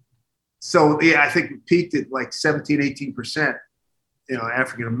 So, yeah, I think it peaked at like 17, 18%,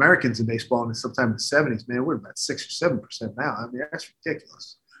 African Americans in baseball in sometime in the 70s. Man, we're about 6 or 7% now. I mean, that's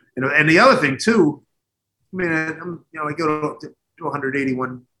ridiculous. And the other thing, too, I mean, I go to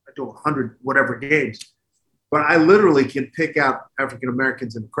 181, I do 100 whatever games, but I literally can pick out African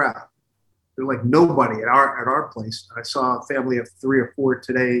Americans in the crowd. They're like nobody at our place. I saw a family of 3 or 4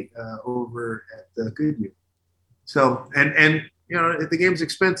 today over at the Goodyear. So, and the game's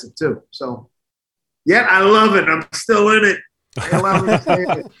expensive too. So, yeah, I love it. I'm still in it. I love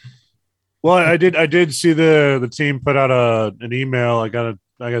it. Well, I did see the team put out an email. I got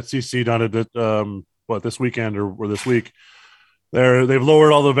CC'd on it this weekend or this week. They've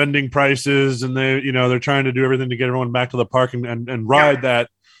lowered all the vending prices, and they're trying to do everything to get everyone back to the park and ride that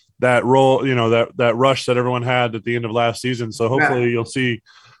roll, that rush that everyone had at the end of last season. So hopefully you'll see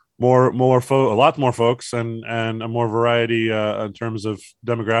a lot more folks and a more variety in terms of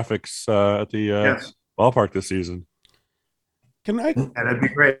demographics at the ballpark this season. Can I? And that'd be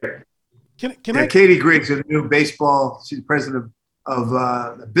great. Can I? Katie Griggs, the new baseball. She's president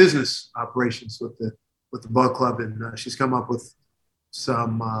of business operations with the ball club, and she's come up with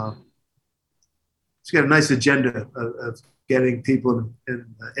some. She's got a nice agenda of getting people and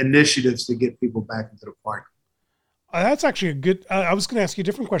initiatives to get people back into the park. That's actually a good. I was going to ask you a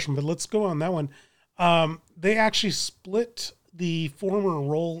different question, but let's go on that one. They actually split the former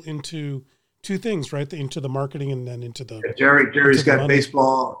role into 2 things, right? Into the marketing and then into the. Jerry's got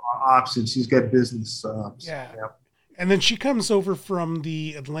baseball ops and she's got business ops. Yeah. And then she comes over from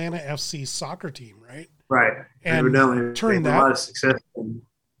the Atlanta FC soccer team, right? Right. And turned that a lot of success.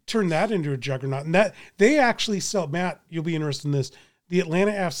 Turn that into a juggernaut. And that they actually sell, Matt, you'll be interested in this. The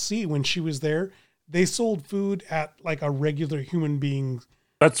Atlanta FC, when she was there, they sold food at like a regular human being.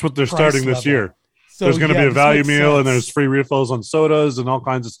 That's what they're starting this year. So there's going to be a value meal and there's free refills on sodas and all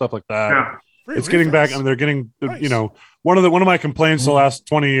kinds of stuff like that. Yeah. It's getting back. I mean, they're getting, one of my complaints the last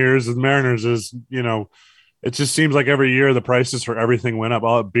 20 years of Mariners is, it just seems like every year the prices for everything went up.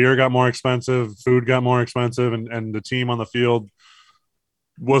 All beer got more expensive, food got more expensive, and the team on the field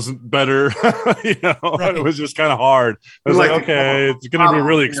wasn't better. Right. It was just kind of hard. It was like okay, it's going to be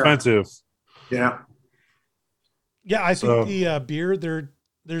really expensive. Yeah. Yeah, I think the beer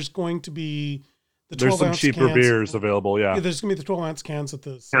there's going to be there's some cheaper cans. Beers available. Yeah, there's going to be the 12-ounce cans at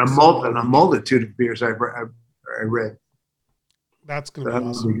the and a multitude of beers I read. That's going to be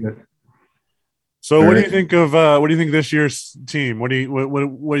awesome. Be good. So, what do you think of this year's team? What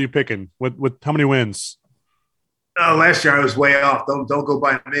are you picking? What how many wins? Oh, last year I was way off. Don't go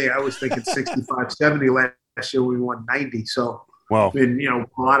by me. I was thinking 65, 70. Last year we won 90. So, wow. I mean,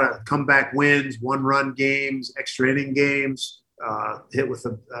 a lot of comeback wins, 1-run games, extra inning games. Hit with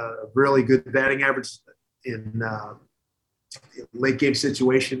a really good batting average in late game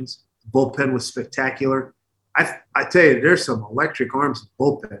situations. The bullpen was spectacular. I tell you, there's some electric arms in the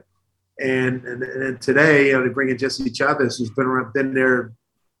bullpen. And today, they bring in Jesse Chavez, who's been there,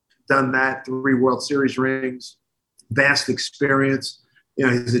 done that, 3 World Series rings, vast experience.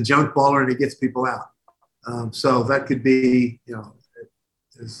 He's a junk baller and he gets people out. So that could be,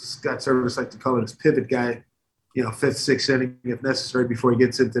 as Scott Service like to call it, his pivot guy. 5th, 6th inning if necessary before he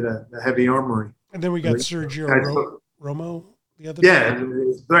gets into the heavy armory. And then we got Sergio Romo the other day. Yeah,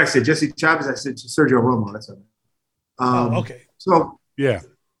 when I said Jesse Chavez, I said Sergio Romo. That's it. Okay. So yeah,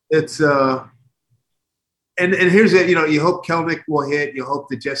 it's and here's it. You hope Kelnick will hit. You hope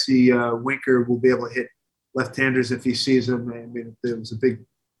that Jesse Winker will be able to hit left-handers if he sees them. I mean, there was a big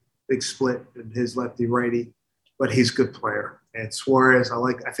split in his lefty righty, but he's a good player. And Suarez,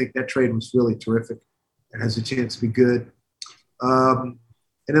 I think that trade was really terrific. And has a chance to be good. And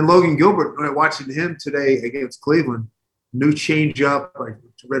then Logan Gilbert, when I watching him today against Cleveland, new changeup. I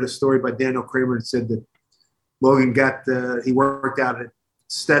read a story by Daniel Kramer that said that Logan he worked out at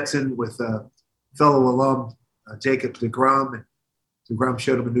Stetson with fellow alum Jacob deGrom. And DeGrom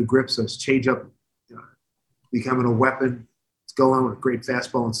showed him a new grip, so his changeup, becoming a weapon. It's going with a great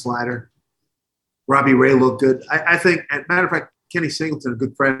fastball and slider. Robbie Ray looked good. I think, as a matter of fact, Kenny Singleton, a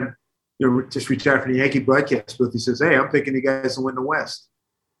good friend, just retired from the Yankee broadcast booth. He says, "Hey, I'm picking you guys to win the West."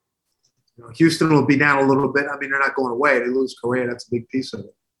 Houston will be down a little bit. I mean, they're not going away. They lose Correa. That's a big piece of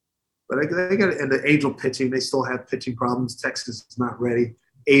it. But they got, and the Angel pitching, they still have pitching problems. Texas is not ready.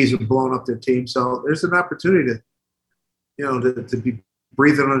 A's are blowing up their team. So there's an opportunity to be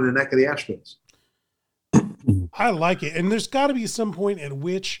breathing on the neck of the Astros. I like it. And there's got to be some point at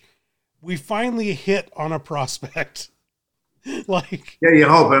which we finally hit on a prospect. You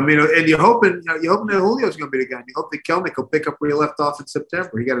hope. I mean, and you're hoping that Julio's going to be the guy. And you hope that Kelnick will pick up where he left off in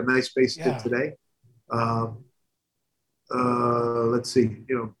September. He got a nice base hit today. Let's see.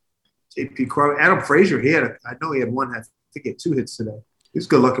 JP Crow, Adam Frazier. I know he had one. I think he had 2 hits today. He's a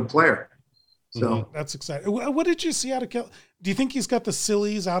good-looking player. So that's exciting. What did you see out of Kel? Do you think he's got the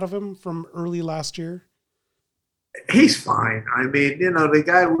sillies out of him from early last year? He's fine. I mean, the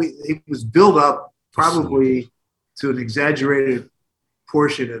guy, he was built up probably to an exaggerated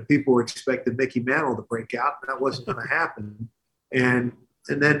portion, and people were expecting Mickey Mantle to break out. And that wasn't going to happen. And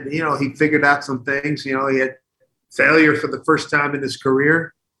then, he figured out some things. He had failure for the first time in his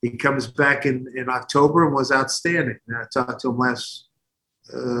career. He comes back in October and was outstanding. And I talked to him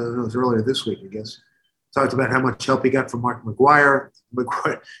it was earlier this week, I guess. Talked about how much help he got from Mark McGwire.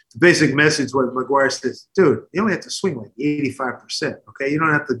 The basic message was McGwire says, "Dude, you only have to swing like 85%. Okay, you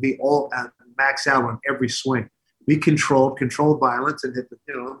don't have to be all out, max out on every swing. Be controlled violence, and hit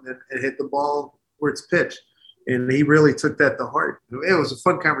the ball where it's pitched." And he really took that to heart. It was a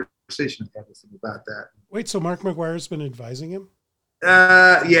fun conversation to have with him about that. Wait, so Mark McGwire's been advising him?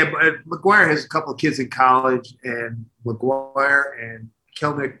 Yeah, but McGwire has a couple of kids in college, and McGwire and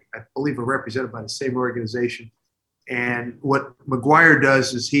Kelnick, I believe, are represented by the same organization. And what McGwire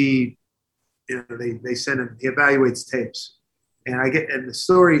does is they send him, he evaluates tapes. And the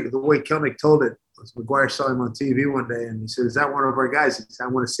story, the way Kelnick told it, was McGwire saw him on TV one day, and he said, "Is that one of our guys?" He said, "I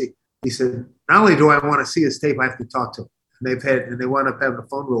want to see." He said, "Not only do I want to see his tape, I have to talk to him." And they wound up having a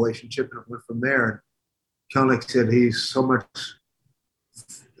phone relationship, and it went from there. And Kelnick said he's so much,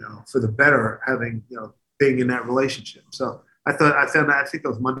 for the better having, being in that relationship. So I think that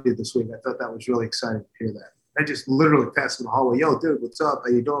was Monday this week. I thought that was really exciting to hear that. I just literally passed in the hallway, "Yo, dude, what's up? How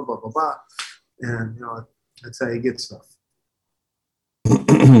you doing? Blah, blah, blah." And, that's how you get stuff.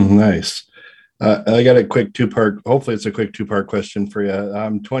 Nice. I got a quick hopefully it's a quick 2-part question for you.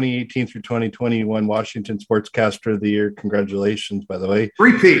 2018 through 2021 Washington Sportscaster of the Year. Congratulations, by the way.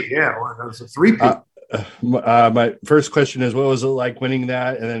 3-peat. Yeah, well, that was a 3-peat. My first question is, what was it like winning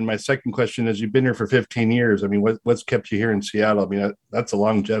that? And then my second question is, you've been here for 15 years. I mean, what's kept you here in Seattle? I mean, that's a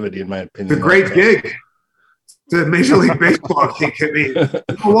longevity, in my opinion. It's a great gig. The Major League Baseball gig. I mean,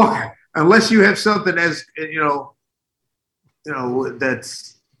 unless you have something as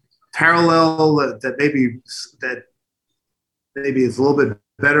that's parallel, that maybe is a little bit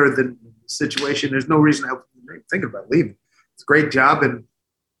better than the situation. There's no reason I'm thinking about leaving. It's a great job, and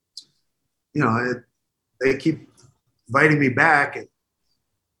they keep inviting me back,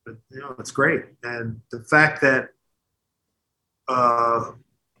 but it's great. And the fact that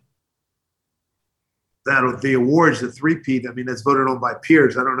that the awards, the 3-peat, I mean, that's voted on by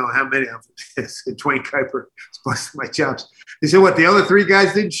peers. I don't know how many of them. Dwayne Kuiper is busting my chops. He said, "What, the other 3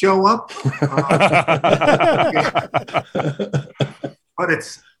 guys didn't show up?" But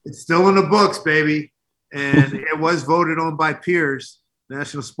it's still in the books, baby. And it was voted on by peers,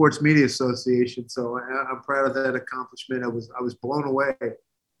 National Sports Media Association. So I'm proud of that accomplishment. I was blown away. I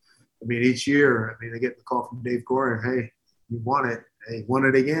mean, each year, I get the call from Dave Goren, "Hey, you won it. Hey, he won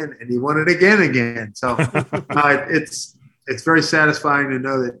it again, and he won it again. So it's very satisfying to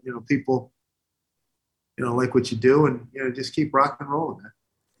know that people like what you do, and just keep rock and rolling, man.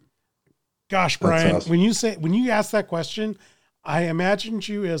 Gosh, Brian, awesome. when you asked that question, I imagined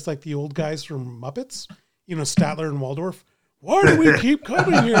you as like the old guys from Muppets, Statler and Waldorf. Why do we keep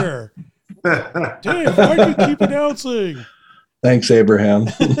coming here? Dave, why do you keep announcing? Thanks, Abraham.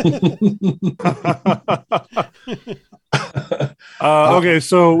 Okay,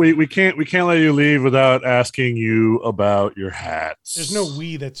 so we can't let you leave without asking you about your hats. There's no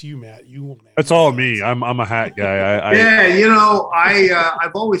we. That's you, Matt. You won't. That's all me. I'm a hat guy.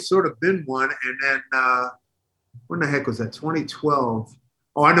 I've always sort of been one, and then when the heck was that? 2012.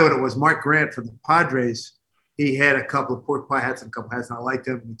 Oh, I know what it was. Mark Grant from the Padres. He had a couple of pork pie hats and a couple of hats, and I liked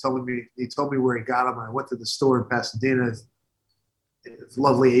him. He told me where he got them. I went to the store in Pasadena. It's a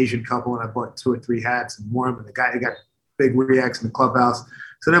lovely Asian couple, and I bought 2 or 3 hats and wore them. And the guy got big reacts in the clubhouse.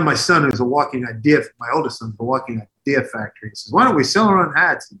 So then my son, who's a walking idea, my oldest son's a walking idea factory. He says, why don't we sell our own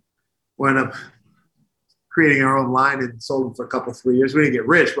hats? And we ended up creating our own line and sold them for a couple, 3 years. We didn't get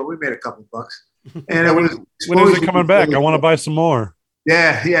rich, but we made a couple bucks. And it was, when is it coming back? I want to buy some more.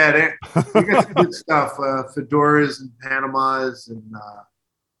 Yeah. We got some good stuff. Fedoras and Panamas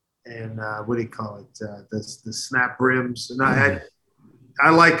and what do you call it? The snap brims. And I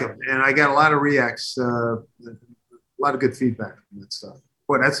like them. And I got a lot of reacts, a lot of good feedback from that stuff.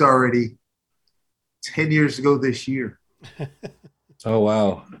 Boy, that's already 10 years ago this year. Oh,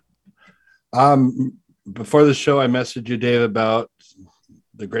 wow. Before the show, I messaged you, Dave, about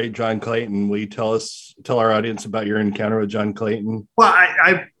the great John Clayton. Will you tell our audience about your encounter with John Clayton? Well,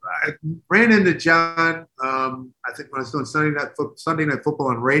 I ran into John, I think when I was doing Sunday Night Football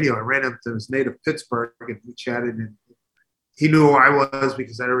on radio. I ran up to his native Pittsburgh and we chatted, and he knew who I was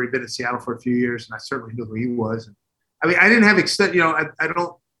because I'd already been in Seattle for a few years, and I certainly knew who he was. And, I mean, I didn't have I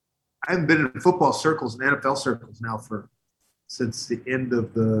haven't been in football circles and NFL circles now since the end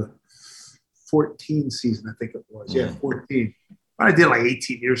of the 14 season, I think it was. Yeah, 14. But I did like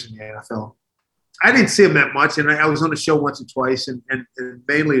 18 years in the NFL. I didn't see him that much, and I was on the show once or twice, and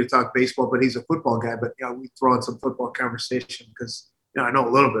mainly to talk baseball. But he's a football guy. But we throw in some football conversation because I know a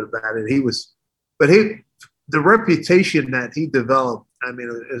little bit about it. The reputation that he developed, I mean,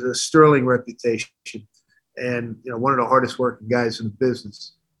 is a sterling reputation, and one of the hardest working guys in the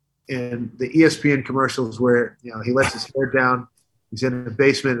business. And the ESPN commercials where he lets his hair down. He's in the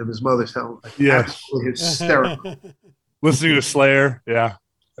basement of his mother's home. Absolutely hysterical. Listening to Slayer, yeah.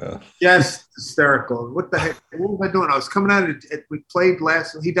 Yes, hysterical. What the heck? What was I doing? I was coming out of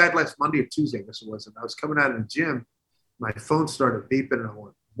he died last Monday or Tuesday, I guess it was. And I was coming out of the gym. My phone started beeping, and I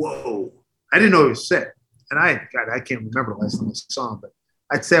went, whoa. I didn't know he was sick. And I can't remember the last time I saw him, but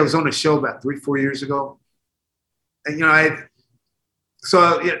I'd say I was on a show about 3-4 years ago. And,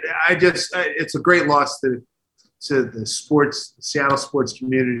 it's a great loss to the Seattle sports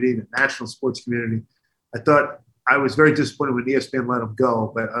community, the national sports community. I was very disappointed when ESPN let him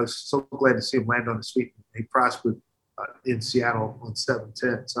go, but I was so glad to see him land on his feet. He prospered in Seattle on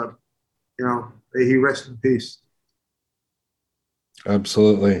 7-10. So, may he rest in peace.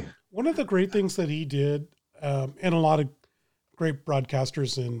 Absolutely. One of the great things that he did, and a lot of great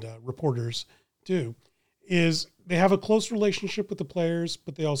broadcasters and reporters do, is they have a close relationship with the players,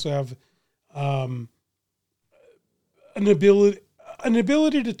 but they also have an ability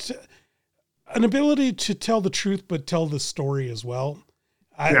to tell the truth, but tell the story as well.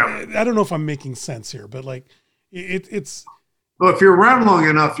 I don't know if I'm making sense here, but like it's. Well, if you're around long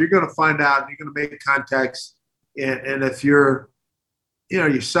enough, you're going to find out. You're going to make contacts, and if you're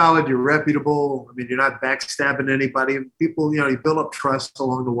solid, you're reputable. I mean, you're not backstabbing anybody. People, you build up trust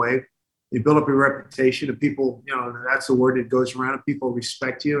along the way. You build up your reputation, and people, that's the word that goes around, and people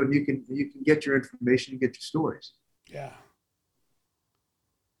respect you, and you can get your information, and get your stories. Yeah.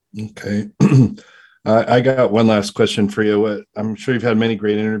 Okay. I got one last question for you. I'm sure you've had many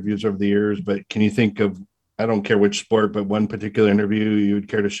great interviews over the years, but can you think of, I don't care which sport, but one particular interview you would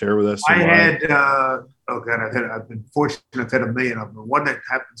care to share with us? I've been fortunate. I've had a million of them. One that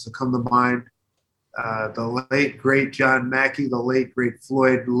happens to come to mind, the late, great John Mackey, the late, great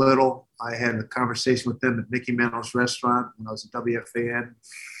Floyd Little. I had a conversation with them at Mickey Mantle's restaurant when I was at WFAN.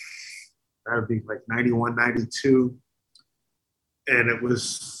 That would be like 91, 92. And it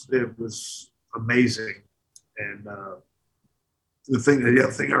was amazing. And the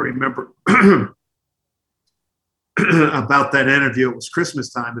other thing I remember about that interview, it was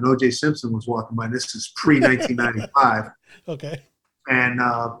Christmas time, and O.J. Simpson was walking by. This is pre-1995. Okay. And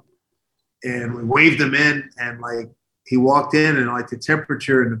we waved him in, and like he walked in, and like the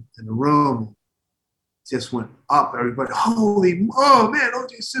temperature in the room just went up. Everybody, oh man,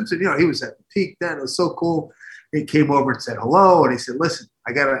 O.J. Simpson. He was at the peak then. It was so cool. He came over and said hello, and he said, "Listen,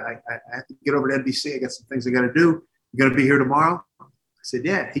 I have to get over to NBC. I got some things I got to do. You going to be here tomorrow?" I said,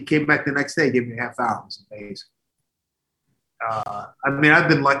 "Yeah." He came back the next day, gave me a half hour. It was amazing. I've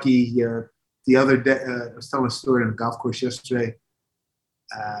been lucky. The other day, I was telling a story on the golf course yesterday.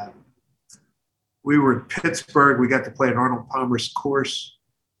 We were in Pittsburgh. We got to play at Arnold Palmer's course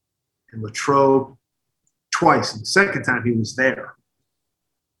in Latrobe twice. And the second time he was there.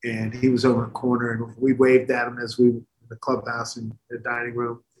 And he was over in the corner, and we waved at him as we were in the clubhouse and the dining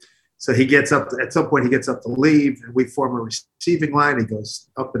room. So he gets up, at some point he gets up to leave, and we form a receiving line. He goes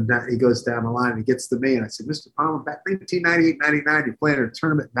up and down, he goes down the line, and he gets to me. And I said, "Mr. Palmer, back 1998, 99, you're playing in a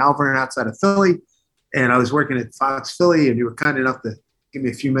tournament in Malvern outside of Philly. And I was working at Fox Philly, and you were kind enough to give me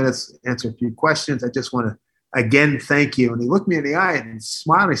a few minutes to answer a few questions. I just want to, again, thank you." And he looked me in the eye and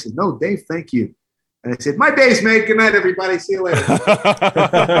smiled. He said, "No, Dave, thank you. And I said, my day's made. Good night, everybody. See you later.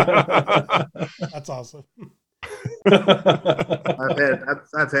 That's awesome. I've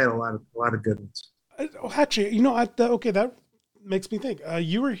had a lot of good ones. Actually, okay, that makes me think.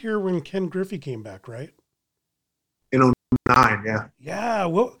 You were here when Ken Griffey came back, right? In 09, yeah. Yeah.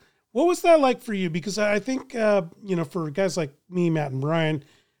 What was that like for you? Because I think, for guys like me, Matt, and Brian,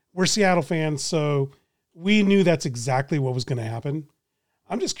 we're Seattle fans, so we knew that's exactly what was going to happen.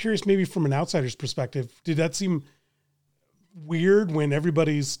 I'm just curious, maybe from an outsider's perspective, did that seem weird when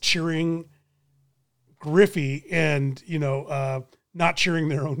everybody's cheering Griffey and, not cheering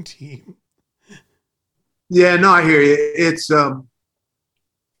their own team? Yeah, no, I hear you. It's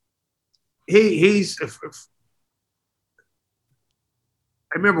he's.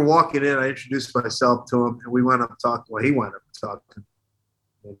 I remember walking in. I introduced myself to him, and we wound up talking. Well, he wound up talking.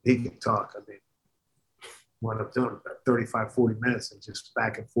 And he could talk. I mean, wound up doing about 35, 40 minutes and just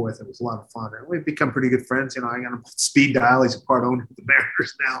back and forth. It was a lot of fun. And we've become pretty good friends. I got him on speed dial. He's a part owner of the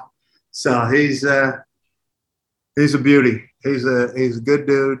Mariners now. So he's a beauty. He's a good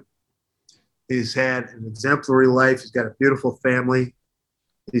dude. He's had an exemplary life. He's got a beautiful family.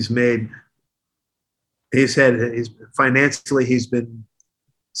 Financially, he's been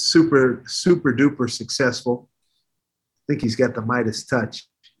super, super duper successful. I think he's got the Midas touch.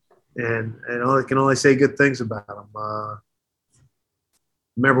 And I can only say good things about him.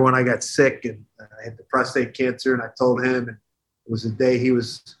 Remember when I got sick and I had the prostate cancer, and I told him, and it was the day he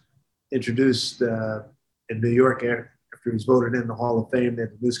was introduced in New York after he was voted in the Hall of Fame. They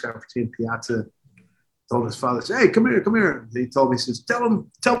had the news conference in Piazza. Told his father, said, "Hey, come here." And he told me, he says, "Tell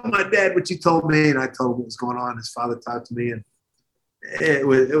my dad what you told me." And I told him what was going on. His father talked to me, and it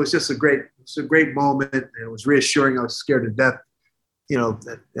was just a great moment. And it was reassuring. I was scared to death.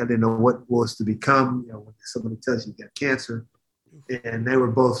 That I didn't know what was to become, when somebody tells you got cancer. And they were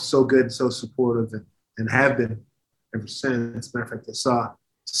both so good, so supportive, and have been ever since. As a matter of fact, I saw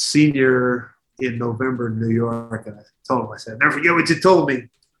Senior in November in New York, and I told him, I said, "Never forget what you told me."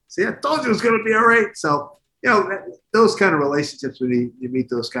 See, I told you it was going to be all right. So, those kind of relationships, when you meet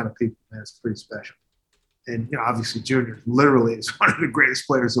those kind of people, man, it's pretty special. And, obviously Junior literally is one of the greatest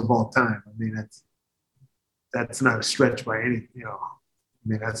players of all time. I mean, that's not a stretch by any,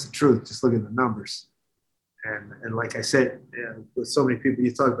 that's the truth. Just look at the numbers. And like I said, with so many people,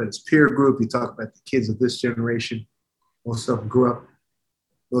 you talk about his peer group, you talk about the kids of this generation. Most of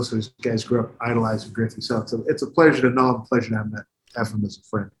those guys grew up idolizing Griffey. So it's a pleasure to know him, a pleasure to have him as a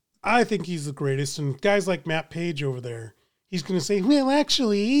friend. I think he's the greatest. And guys like Matt Paige over there, he's going to say, well,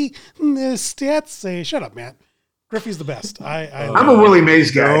 actually, the stats say, shut up, Matt. Griffey's the best. I'm a Willie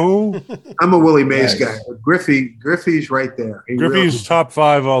Mays guy. No. I'm a Willie Mays guy. Griffey's right there. Griffey's top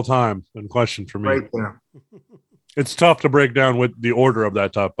 5 all time in question for me. Right there. It's tough to break down with the order of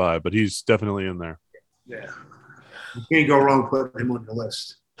that top 5, but he's definitely in there. Yeah. You can't go wrong putting him on the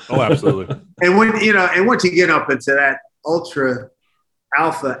list. Oh, absolutely. And once you get up into that ultra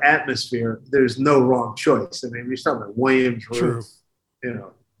alpha atmosphere, there's no wrong choice. I mean, we're talking about Williams, Ruth,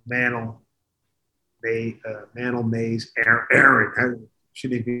 Mantle, Mays, Aaron.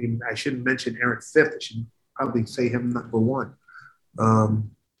 I shouldn't mention Aaron fifth. I should probably say him number 1.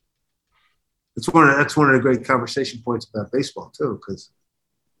 That's one of the great conversation points about baseball too, because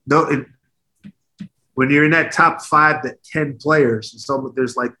when you're in that top 5 to 10 players,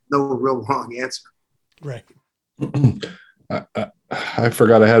 there's like no real wrong answer. Right. I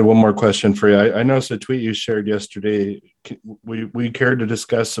forgot I had one more question for you. I noticed a tweet you shared yesterday. We cared to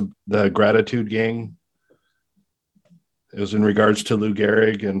discuss the gratitude gang. It was in regards to Lou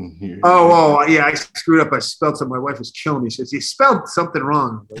Gehrig and. Yeah, I screwed up. I spelled something. My wife was killing me. She says, "You spelled something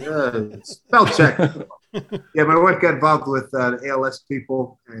wrong." Like, spell check. Yeah, my wife got involved with the ALS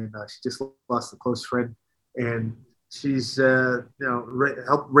people, and she just lost a close friend. And she's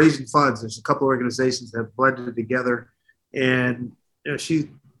helped raising funds. There's a couple of organizations that have blended together, and she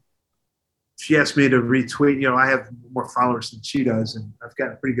asked me to retweet. I have more followers than she does, and I've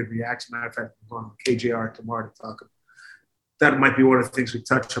got a pretty good reaction. Matter of fact, I'm going on KJR tomorrow to talk. That might be one of the things we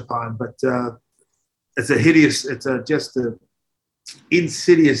touch upon, but it's just an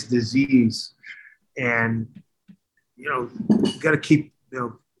insidious disease, and you got to keep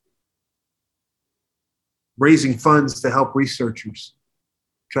raising funds to help researchers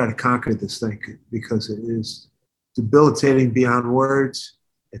try to conquer this thing, because it is debilitating beyond words.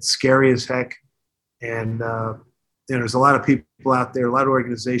 It's scary as heck, and there's a lot of people out there, a lot of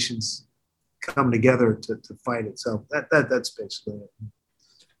organizations come together to fight it. So that's basically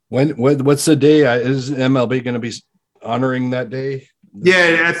it. What's the day? Is MLB going to be honoring that day?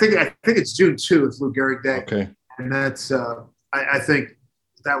 Yeah, I think it's June 2th. It's Lou Gehrig Day. Okay, and that's I think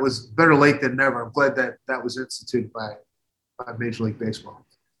that was better late than never. I'm glad that was instituted by Major League Baseball.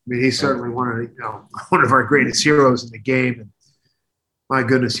 I mean, he's certainly one of our greatest heroes in the game. And my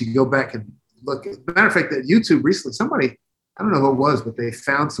goodness, you go back and look. As a matter of fact, that YouTube recently, somebody, I don't know who it was, but they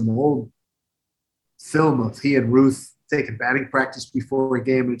found some old film of he and Ruth taking batting practice before a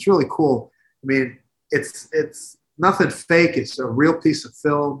game. And it's really cool. I mean, it's nothing fake. It's a real piece of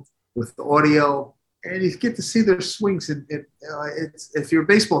film with the audio, and you get to see their swings. And it's, if you're a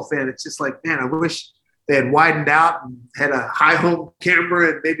baseball fan, it's just like, man, I wish they had widened out and had a high home camera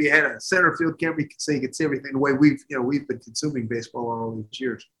and maybe had a center field camera so you could see everything the way we've been consuming baseball all these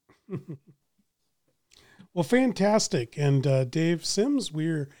years. Well, fantastic. And Dave Sims,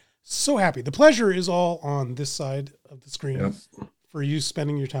 we're so happy. The pleasure is all on this side of the screen for you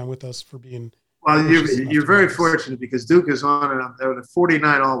spending your time with us, for being. Well, you're very fortunate because Duke is on, and I'm there at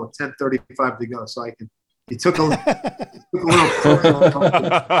 49 all with 10:35 to go, so I can. He took a little.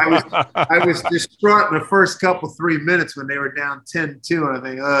 I was distraught in the first couple 3 minutes when they were down 10-2, and I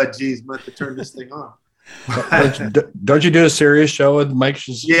think, oh, geez, I'm going to have to turn this thing off. Don't you do a serious show with Mike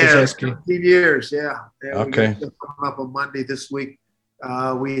Krzyzewski? Yeah, 15 years, yeah. Okay. Coming up on Monday this week.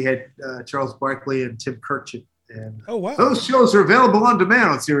 We had Charles Barkley and Tim Kirchin. And oh, wow. Those shows are available on demand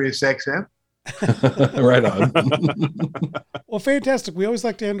on SiriusXM. Right on. Well, fantastic. We always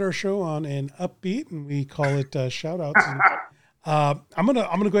like to end our show on an upbeat, and we call it shout outs. I'm gonna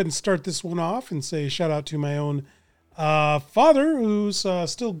go ahead and start this one off and say shout out to my own father, who's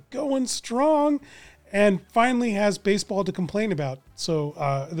still going strong and finally has baseball to complain about. So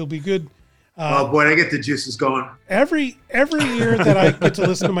it'll be good. Oh boy, I get the juices going. Every year that I get to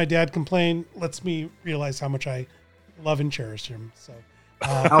listen to my dad complain lets me realize how much I love and cherish him. So.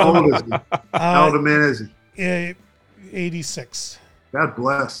 How old is he? How old a man is he? 86. God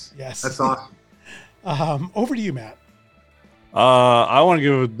bless. Yes. That's awesome. Over to you, Matt. I want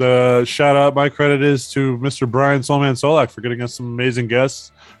to give the shout out. My credit is to Mr. Brian Soulman Solack for getting us some amazing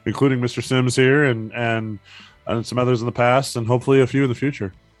guests, including Mr. Sims here and some others in the past, and hopefully a few in the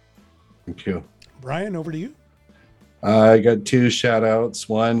future. Thank you. Brian, over to you. I got two shout outs,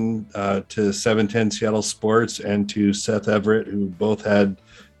 one to 710 Seattle Sports and to Seth Everett, who both had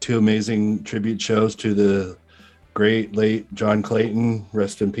two amazing tribute shows to the great late John Clayton,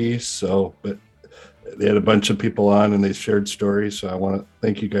 rest in peace. So, but they had a bunch of people on and they shared stories. So I want to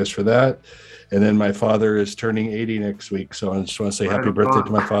thank you guys for that. And then my father is turning 80 next week. So I just want to say happy birthday to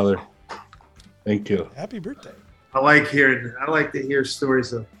my father. Thank you. Happy birthday. I like to hear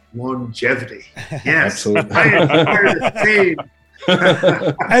stories of longevity. Yes. Absolutely.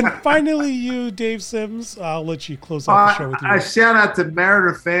 And finally, you, Dave Sims, I'll let you close out the show with you. I shout out to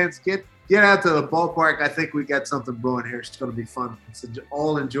Mariner fans. Get out to the ballpark. I think we got something brewing here. It's going to be fun.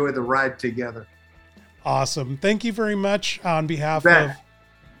 All enjoy the ride together. Awesome. Thank you very much on behalf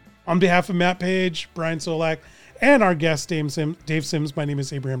of Matt Paige, Brian Solack, and our guest, Dave Sims. My name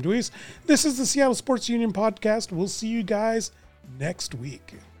is Abraham DeWeese. This is the Seattle Sports Union podcast. We'll see you guys next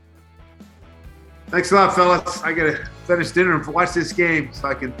week. Thanks a lot, fellas. I got to finish dinner and watch this game so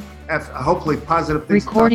I can have hopefully positive things to talk